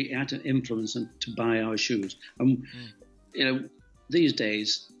 we had to influence them to buy our shoes. These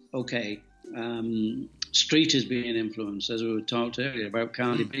days. Okay, street is being influenced, as we talked earlier about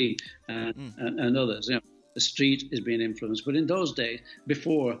Cardi B and others. The street is being influenced. But in those days,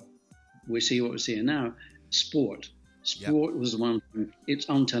 before we see what we're seeing now, sport was the one. It's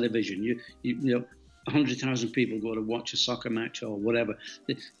on television. 100,000 people go to watch a soccer match or whatever.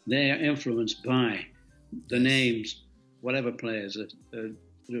 They are influenced by the names, whatever players.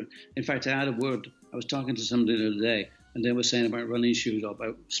 In fact, I had a word. I was talking to somebody the other day, and they were saying about running shoes or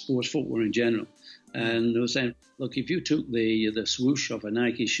about sports footwear in general. And they were saying, look, if you took the swoosh of a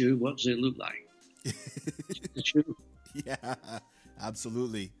Nike shoe, what does it look like? The shoe. Yeah,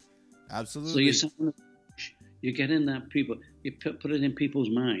 absolutely. So you get in that people, you put it in people's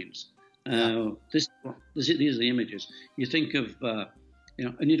minds. These are the images. You think of,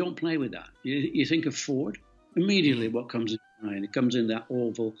 and you don't play with that. You think of Ford, immediately what comes in mind? It comes in that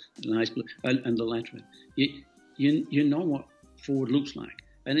oval, nice blue, and the lettering. You know what Ford looks like,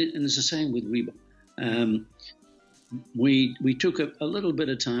 and it's the same with Reebok. We took a little bit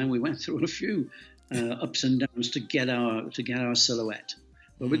of time. We went through a few ups and downs to get our silhouette,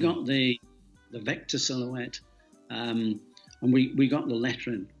 but we got the vector silhouette, and we got the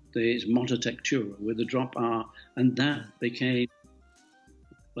lettering, the Motor Textura with the drop R, and that became,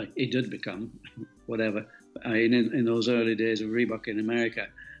 it did become whatever. In those early days of Reebok in America.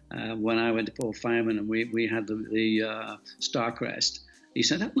 When I went to Paul Fireman and we had the Star Crest, he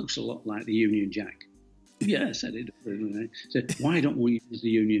said, that looks a lot like the Union Jack. Yeah, I said it. He said, why don't we use the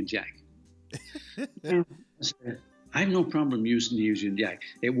Union Jack? I said, I have no problem using the Union Jack.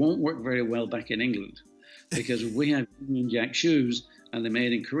 It won't work very well back in England because if we have Union Jack shoes and they're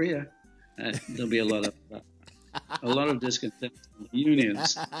made in Korea, there'll be a lot of discontent from the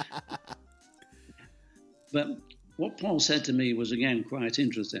unions. But what Paul said to me was, again, quite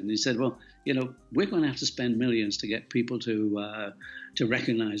interesting. He said, well, we're going to have to spend millions to get people to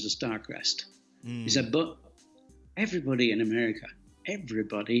recognize the Star Crest. He said, but everybody in America,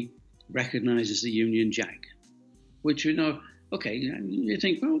 everybody recognizes the Union Jack, which, okay, you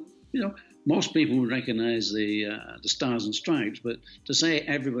think, well, most people would recognize the Stars and Stripes, but to say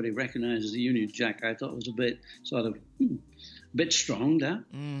everybody recognizes the Union Jack, I thought was a bit sort of a bit strong, that.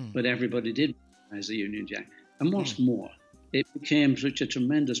 But everybody did recognize the Union Jack. And what's more, it became such a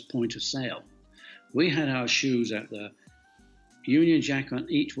tremendous point of sale. We had our shoes at the Union Jack on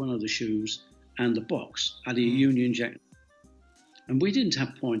each one of the shoes, and the box had a Union Jack. And we didn't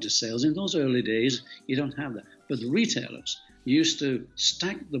have point of sales. In those early days, you don't have that. But the retailers used to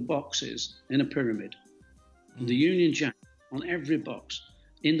stack the boxes in a pyramid. The Union Jack on every box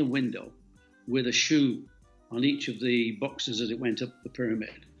in the window with a shoe on each of the boxes as it went up the pyramid.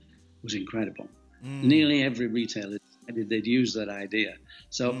 It was incredible. Nearly every retailer decided they'd use that idea.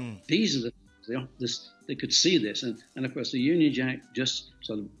 So these are they could see this. And of course, the Union Jack just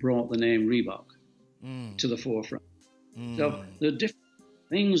sort of brought the name Reebok to the forefront. So there are different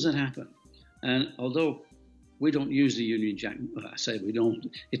things that happen. And although we don't use the Union Jack, I say we don't,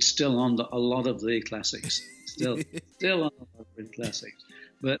 it's still on a lot of the classics. Still on a lot of the classics.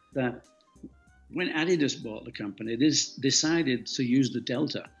 But when Adidas bought the company, they decided to use the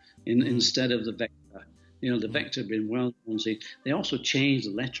Delta instead of the Vector. The Vector had been well known. They also changed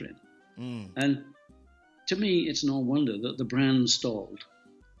the lettering. And to me, it's no wonder that the brand stalled.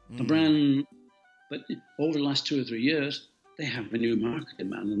 The brand, but over the last 2 or 3 years, they have a new marketing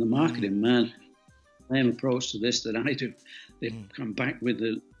man. And the marketing man, same approach to this that I do. They've come back with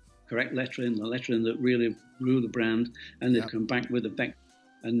the correct lettering, the lettering that really grew the brand, and they've come back with the Vector.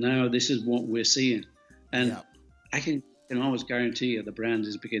 And now this is what we're seeing. And I can always guarantee you the brand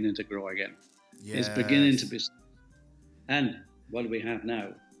is beginning to grow again. It's beginning to be. And what do we have now?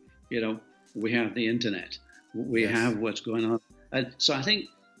 We have the internet. We have what's going on. And so I think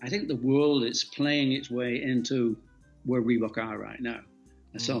the world is playing its way into where Reebok are right now.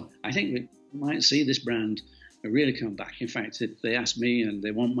 And so I think we might see this brand really come back. In fact, if they ask me and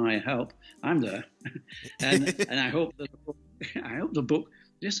they want my help, I'm there. and I hope the book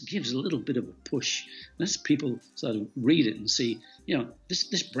just gives a little bit of a push. Lets people sort of read it and see,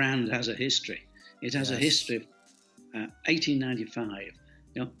 this brand has a history. It has a history of 1895,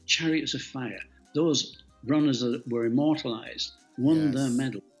 Chariots of Fire. Those runners that were immortalized won their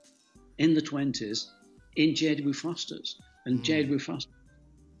medal in the 20s in J.W. Foster's. And J.W. Foster,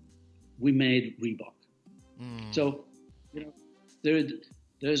 we made Reebok. So,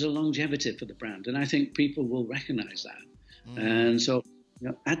 there's a longevity for the brand, and I think people will recognize that. And so,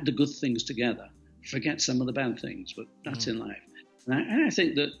 add the good things together, forget some of the bad things, but that's in life. And I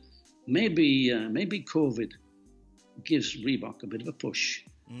think that maybe COVID gives Reebok a bit of a push.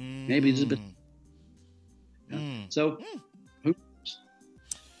 Maybe there's a bit. So, who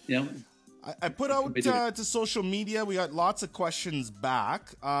knows? I put out to social media. We got lots of questions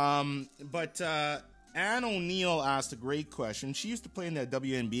back. But Anne O'Neill asked a great question. She used to play in the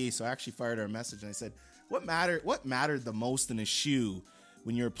WNBA, so I actually fired her a message and I said, "What mattered the most in a shoe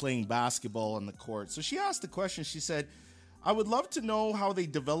when you were playing basketball on the court?" So she asked the question. She said, "I would love to know how they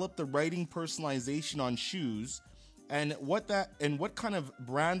developed the writing personalization on shoes, and what kind of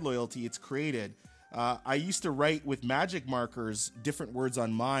brand loyalty it's created. I used to write with magic markers different words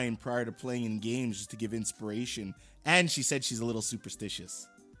on mine prior to playing in games just to give inspiration." And she said she's a little superstitious.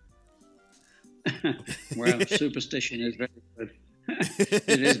 Well, superstition is very good.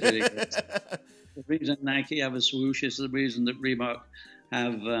 It is very good. The reason Nike have a swoosh is the reason that Reebok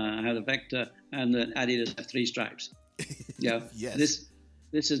have a Vector and that Adidas have 3 stripes. Yes.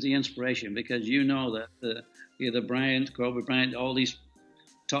 This is the inspiration, because that either Bryant, Kobe Bryant, all these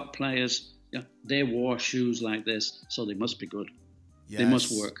top players, they wore shoes like this, so they must be good. Yes. They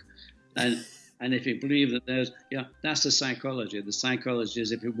must work. And if you believe that that's the psychology. The psychology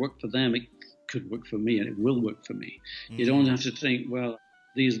is if it worked for them, it could work for me, and it will work for me. You don't have to think, well,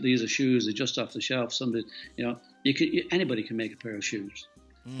 these are shoes, they're just off the shelf. Somebody, anybody can make a pair of shoes.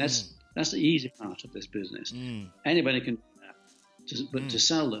 That's the easy part of this business. Anybody can do that. But to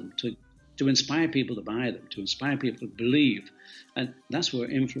sell them, to inspire people to buy them, to inspire people to believe, and that's where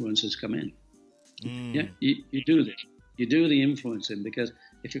influencers come in. You do this. You do the influencing, because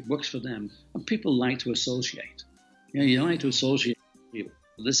if it works for them, and people like to associate. You like to associate with people.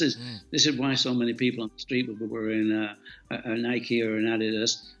 This is why so many people on the street will be wearing a Nike or an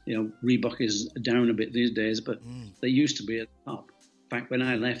Adidas. Reebok is down a bit these days, but they used to be at the top. Back when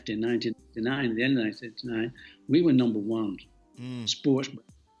I left in 1999, the end of 1999, we were number 1 sports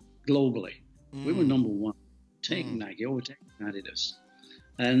globally. We were number 1, taking Nike, overtaking Adidas,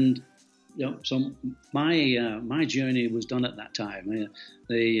 and so my journey was done at that time.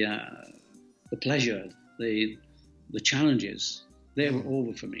 The pleasure, the challenges, they were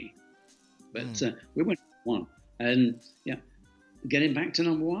over for me. But we went one, and getting back to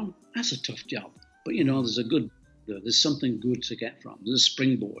number one, that's a tough job. But there's something good to get from. There's a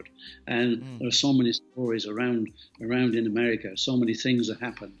springboard, and there are so many stories around in America. So many things that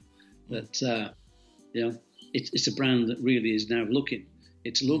happened that it's a brand that really is now looking.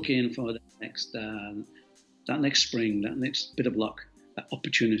 It's looking for that next spring, that next bit of luck, that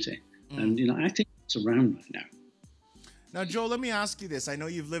opportunity, and I think it's around right now. Now, Joe, let me ask you this. I know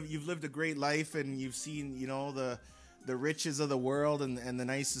you've lived a great life, and you've seen the riches of the world and the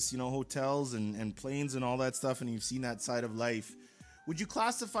nicest hotels and planes and all that stuff, and you've seen that side of life. Would you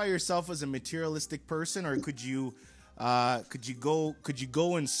classify yourself as a materialistic person, or could you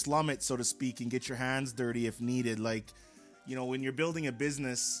go and slum it, so to speak, and get your hands dirty if needed? Like, when you're building a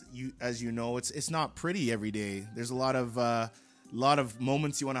business, as you know, it's not pretty every day. There's a lot of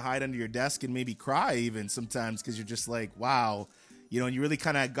moments you want to hide under your desk and maybe cry even sometimes, because you're just like, wow, and you really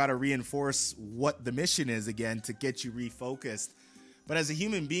kind of got to reinforce what the mission is again to get you refocused. But as a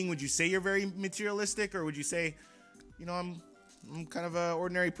human being, would you say you're very materialistic, or would you say, I'm kind of an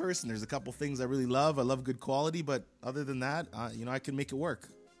ordinary person? There's a couple things I really love. I love good quality, but other than that, I can make it work.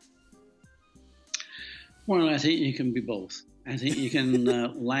 Well, I think you can be both. I think you can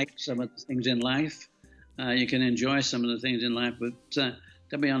like some of the things in life. You can enjoy some of the things in life, but to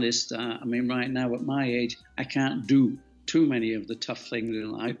be honest, right now at my age, I can't do too many of the tough things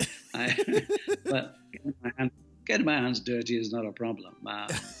in life. But getting my hands dirty is not a problem.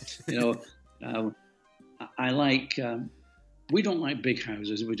 I like. We don't like big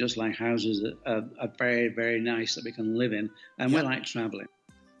houses. We just like houses that are very, very nice that we can live in, and we like traveling.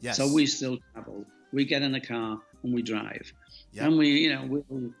 Yes. So we still travel. We get in the car and we drive, and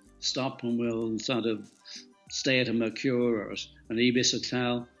we'll stop and we'll sort of stay at a Mercure or an Ibis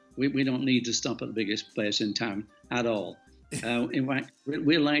hotel. We don't need to stop at the biggest place in town at all. In fact,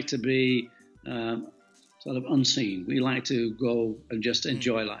 we like to be sort of unseen. We like to go and just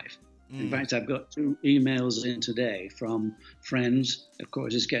enjoy life. In fact, I've got 2 emails in today from friends. Of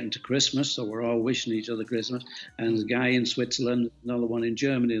course, it's getting to Christmas, so we're all wishing each other Christmas. And there's a guy in Switzerland, another one in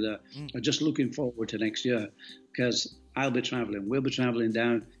Germany that are just looking forward to next year, because I'll be traveling. We'll be traveling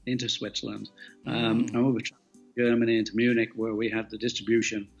down into Switzerland. And we'll be traveling to Germany, into Munich, where we have the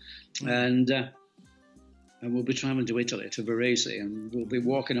distribution. And we'll be traveling to Italy, to Varese, and we'll be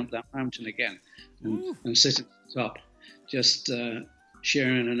walking up that mountain again and sitting at the top, just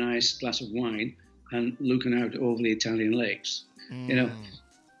sharing a nice glass of wine and looking out over the Italian lakes.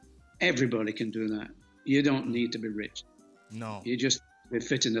 Everybody can do that. You don't need to be rich. No. You just be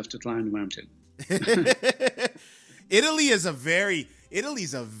fit enough to climb the mountain. Italy's a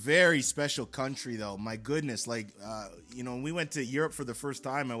very special country, though. My goodness. Like, we went to Europe for the first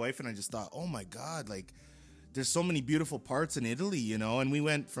time, my wife and I just thought, oh my God, like, there's so many beautiful parts in Italy, and we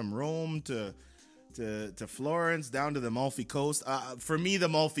went from Rome to Florence down to the Amalfi Coast. For me, the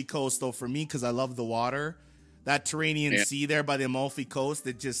Amalfi Coast, though, because I love the water, that Tyrrhenian Sea there by the Amalfi Coast,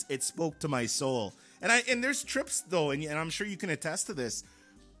 it spoke to my soul. And there's trips, though, and I'm sure you can attest to this.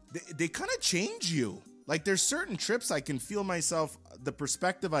 They kind of change you. Like, there's certain trips I can feel myself, the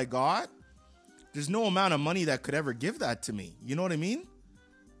perspective I got, there's no amount of money that could ever give that to me. You know what I mean?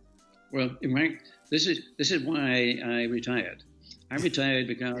 Well, in fact, this is why I retired. I retired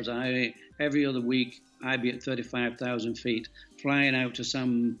because every other week I'd be at 35,000 feet, flying out to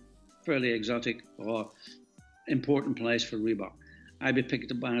some fairly exotic or important place for Reebok. I'd be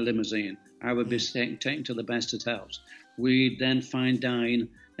picked up by a limousine. I would be taken to the best hotels. We'd then fine dine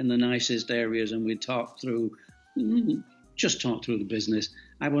in the nicest areas, and we'd talk through the business.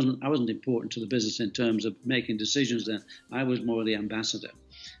 I wasn't important to the business in terms of making decisions then. I was more the ambassador.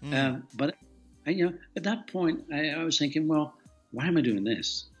 But at that point, I was thinking, well, why am I doing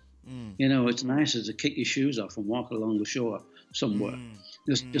this? It's nicer to kick your shoes off and walk along the shore somewhere.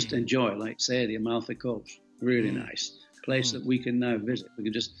 Just enjoy, like, say, the Amalfi Coast. Really nice place that we can now visit. We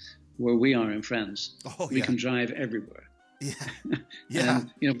can just, where we are in France, we can drive everywhere. Yeah.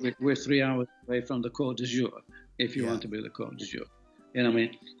 And, we're 3 hours away from the Côte d'Azur, if you want to be the Côte d'Azur. You know what I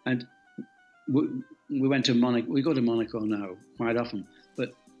mean? And we went to Monaco. We go to Monaco now quite often.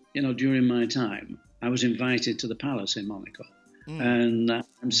 But, during my time, I was invited to the palace in Monaco. And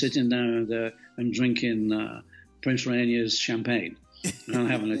I'm sitting down there and drinking Prince Rainier's champagne and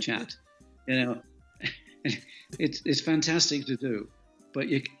having a chat. It's fantastic to do. But,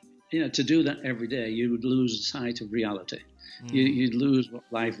 to do that every day, you would lose sight of reality. You'd lose what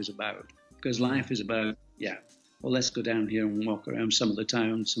life is about. Because life is about, well, let's go down here and walk around some of the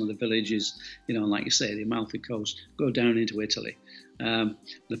towns, some of the villages, like you say, the Amalfi Coast, go down into Italy.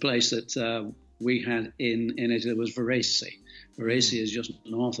 The place that we had in Italy was Varese. Varese is just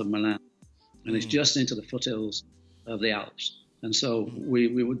north of Milan. and it's just into the foothills of the Alps. And so we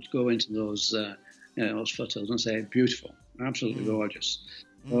would go into those foothills and say, beautiful, absolutely gorgeous.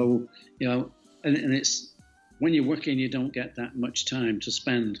 So, and it's when you're working, you don't get that much time to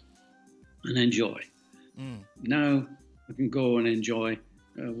spend and enjoy. Now I can go and enjoy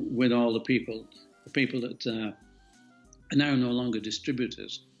with all the people that are now no longer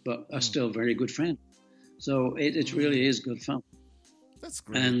distributors, but are still very good friends. So it really is good fun. That's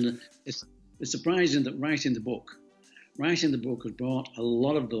great. And it's surprising that writing the book has brought a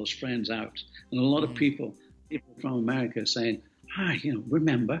lot of those friends out, and a lot of people from America saying, "Hi,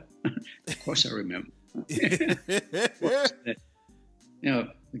 remember?" Of course, I remember.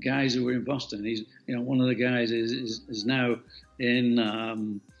 The guys who were in Boston. He's, one of the guys is now in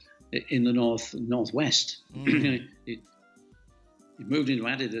the northwest. He moved into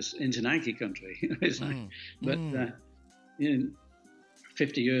Adidas, into Nike country. It's like, but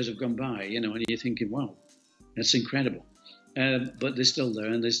 50 years have gone by, and you're thinking, wow, that's incredible. But they're still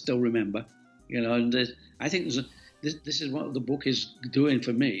there, and they still remember, And I think this is what the book is doing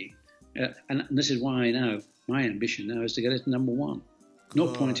for me, and this is why now my ambition now is to get it to number one. No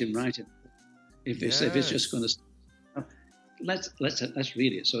point in writing if it's just going to. Let's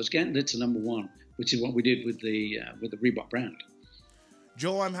read it. So it's getting it to number one, which is what we did with the Reebok brand.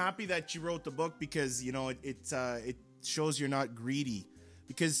 Joe, I'm happy that you wrote the book because it shows you're not greedy.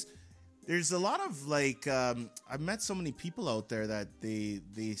 Because there's a lot of I've met so many people out there that they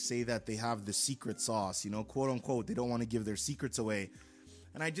say that they have the secret sauce, quote unquote. They don't want to give their secrets away,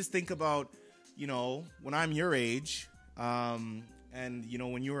 and I just think about when I'm your age, and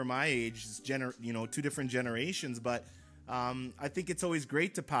when you were my age, it's two different generations, but I think it's always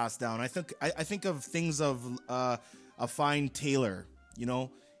great to pass down. I think of things of a fine tailor.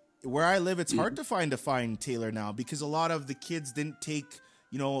 Where I live, it's hard to find a fine tailor now because a lot of the kids didn't take,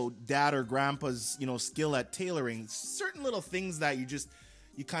 dad or grandpa's, skill at tailoring. Certain little things that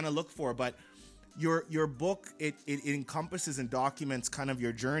you kind of look for. But your book, it encompasses and documents kind of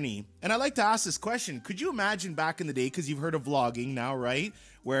your journey. And I like to ask this question. Could you imagine back in the day, because you've heard of vlogging now, right?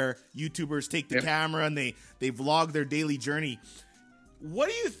 Where YouTubers take the camera and they vlog their daily journey. What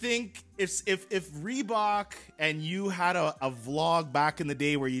do you think if Reebok and you had a vlog back in the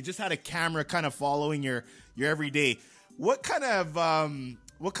day where you just had a camera kind of following your everyday? What kind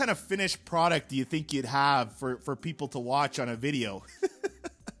of finished product do you think you'd have for people to watch on a video?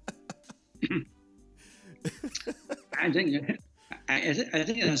 I think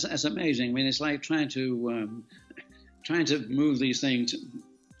that's amazing. I mean, it's like trying to move these things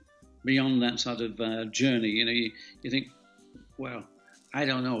beyond that sort of journey. You think, well, I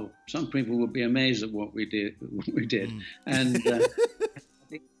don't know. Some people would be amazed at what we did, and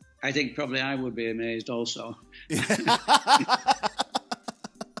I think probably I would be amazed also.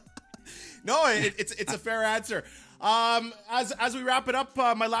 No, it's a fair answer. As we wrap it up,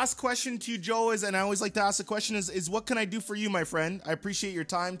 my last question to you, Joe, is, and I always like to ask the question, is what can I do for you, my friend? I appreciate your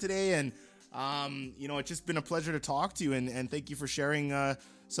time today, and it's just been a pleasure to talk to you, and thank you for sharing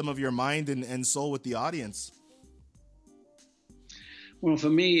some of your mind and soul with the audience. Well,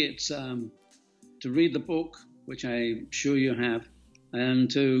 for me, it's to read the book, which I'm sure you have, and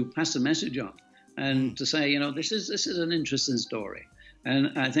to pass the message on, and to say, this is an interesting story.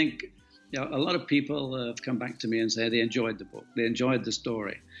 And I think a lot of people have come back to me and say they enjoyed the book, they enjoyed the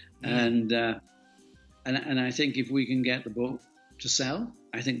story, and I think if we can get the book to sell,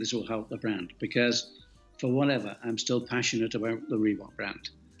 I think this will help the brand, because for whatever, I'm still passionate about the Reebok brand.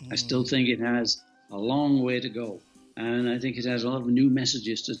 I still think it has a long way to go. And I think it has a lot of new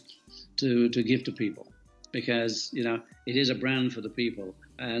messages to give to people, because it is a brand for the people,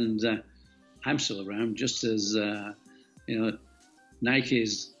 and I'm still around, just as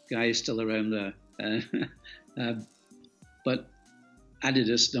Nike's guy is still around there, but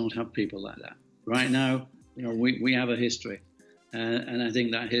Adidas don't have people like that right now. We have a history, and I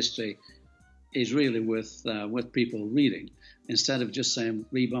think that history is really worth people reading, instead of just saying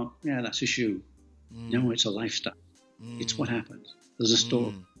Reebok, yeah, that's a shoe. No, it's a lifestyle. It's what happens. There's a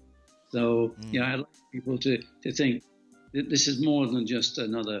story. So, I'd like people to think that this is more than just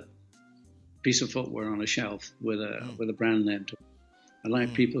another piece of footwear on a shelf with a brand name to it. I'd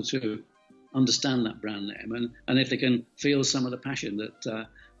like people to understand that brand name, and if they can feel some of the passion that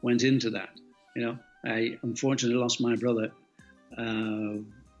went into that. I unfortunately lost my brother in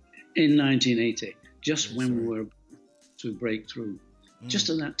 1980, just when we were to break through, just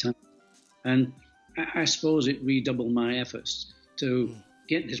at that time. And I suppose it redoubled my efforts to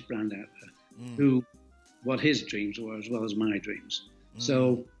get this brand out there, to what his dreams were as well as my dreams.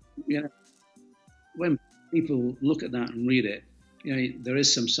 So, when people look at that and read it, there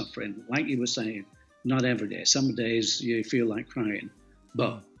is some suffering. Like you were saying, not every day. Some days you feel like crying,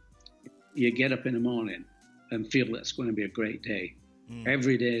 but you get up in the morning and feel that's going to be a great day.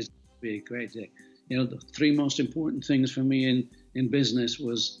 Every day is going to be a great day. The three most important things for me in business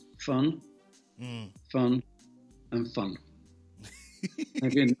was fun, fun, and fun.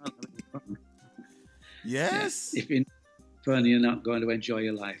 If you're not having fun, yes. if you're not fun, you're not going to enjoy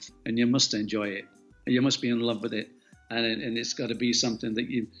your life, and you must enjoy it. And you must be in love with it, and it's got to be something that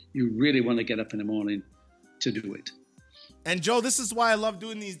you really want to get up in the morning to do it. And Joe, this is why I love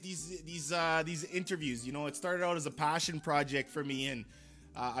doing these interviews. It started out as a passion project for me, and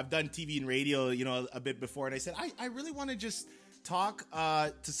I've done TV and radio, a bit before. And I said, I really want to just talk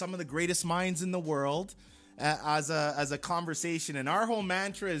to some of the greatest minds in the world as a conversation. And our whole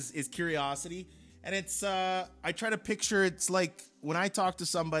mantra is curiosity. And it's I try to picture it's like when I talk to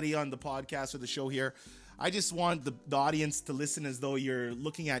somebody on the podcast or the show here, I just want the audience to listen as though you're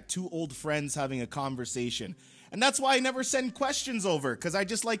looking at two old friends having a conversation. And that's why I never send questions over, because I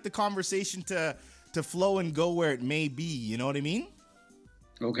just like the conversation to flow and go where it may be. You know what I mean?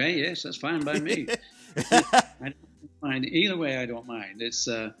 Okay, yes, that's fine by me. I don't mind. Either way, I don't mind. It's,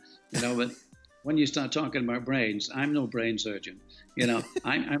 but when you start talking about brains, I'm no brain surgeon.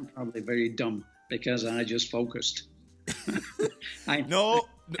 I'm probably very dumb because I just focused. No.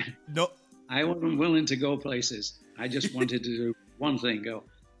 I wasn't willing to go places. I just wanted to do one thing,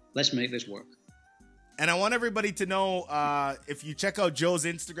 let's make this work. And I want everybody to know, if you check out Joe's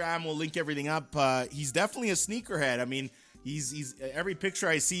Instagram, we'll link everything up. He's definitely a sneakerhead. I mean, he's every picture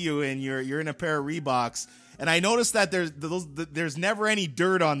I see you in, you're in a pair of Reeboks. And I noticed that there's never any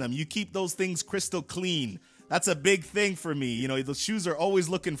dirt on them. You keep those things crystal clean. That's a big thing for me. The shoes are always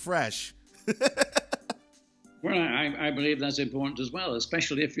looking fresh. Well, I believe that's important as well,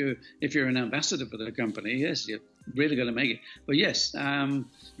 especially if you're an ambassador for the company. Yes, you're really going to make it. But yes, I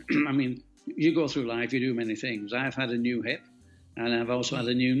mean, you go through life, you do many things. I've had a new hip, and I've also had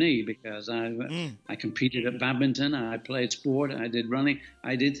a new knee because I competed at badminton, I played sport, I did running,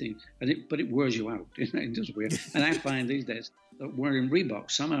 I did things. But it wears you out. It does wear. And I find these days that wearing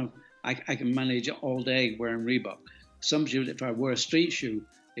Reebok, somehow I can manage all day wearing Reebok. Some shoes, if I wear a street shoe,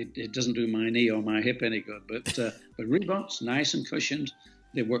 it doesn't do my knee or my hip any good. But Reeboks, nice and cushioned,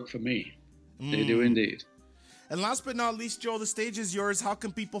 they work for me. They do indeed. And last but not least, Joe, the stage is yours. How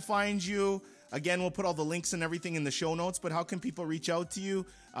can people find you? Again, we'll put all the links and everything in the show notes, but how can people reach out to you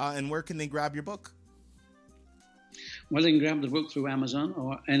and where can they grab your book? Well, they can grab the book through Amazon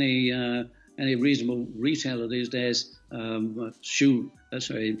or any reasonable retailer these days. Not shoe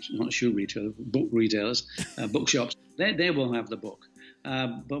retailer, book retailers, bookshops. They will have the book.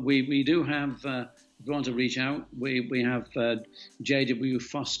 But we do have, if you want to reach out, we have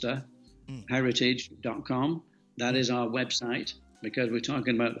jwfosterheritage.com. That is our website, because we're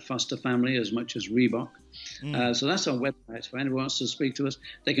talking about the Foster family as much as Reebok. So that's our website. If anyone wants to speak to us,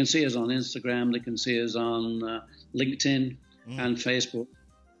 they can see us on Instagram, they can see us on LinkedIn and Facebook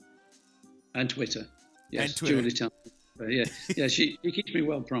and Twitter. Yes, and Twitter. Julie tells me. Yeah, she keeps me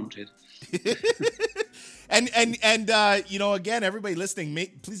well prompted. And again, everybody listening,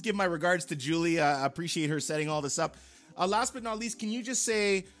 please give my regards to Julie. I appreciate her setting all this up. Last but not least, can you just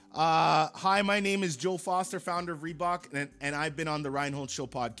say, hi, my name is Joe Foster, founder of Reebok, and I've been on the Reinhold Show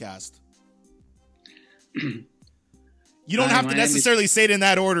podcast. You don't have to necessarily say it in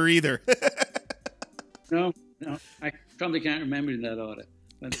that order either. No, I probably can't remember in that order.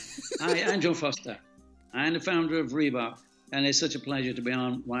 But I'm Joe Foster. I'm the founder of Reebok, and it's such a pleasure to be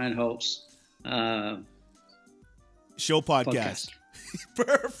on Reinhold's show podcast.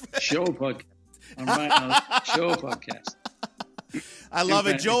 Perfect. Show podcast. On Reinhold's show podcast. I love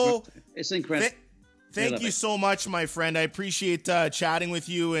it, Joe. It's incredible. Thank you so much, my friend. I appreciate chatting with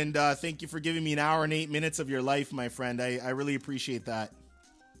you, and thank you for giving me an hour and 8 minutes of your life, my friend. I really appreciate that.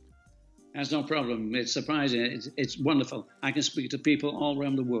 That's no problem. It's surprising. It's wonderful. I can speak to people all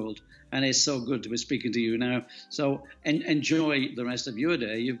around the world, and it's so good to be speaking to you now. So enjoy the rest of your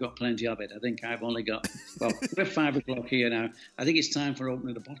day. You've got plenty of it. I think I've only got, we're 5 o'clock here now. I think it's time for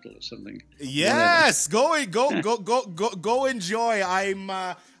opening a bottle or something. Yes, go enjoy.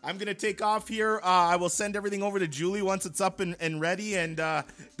 I'm going to take off here. I will send everything over to Julie once it's up and ready. And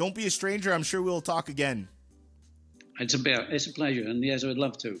don't be a stranger. I'm sure we'll talk again. It's a pleasure, and yes, I would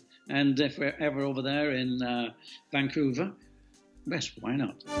love to. And if we're ever over there in Vancouver, yes, why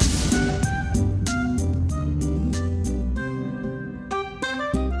not?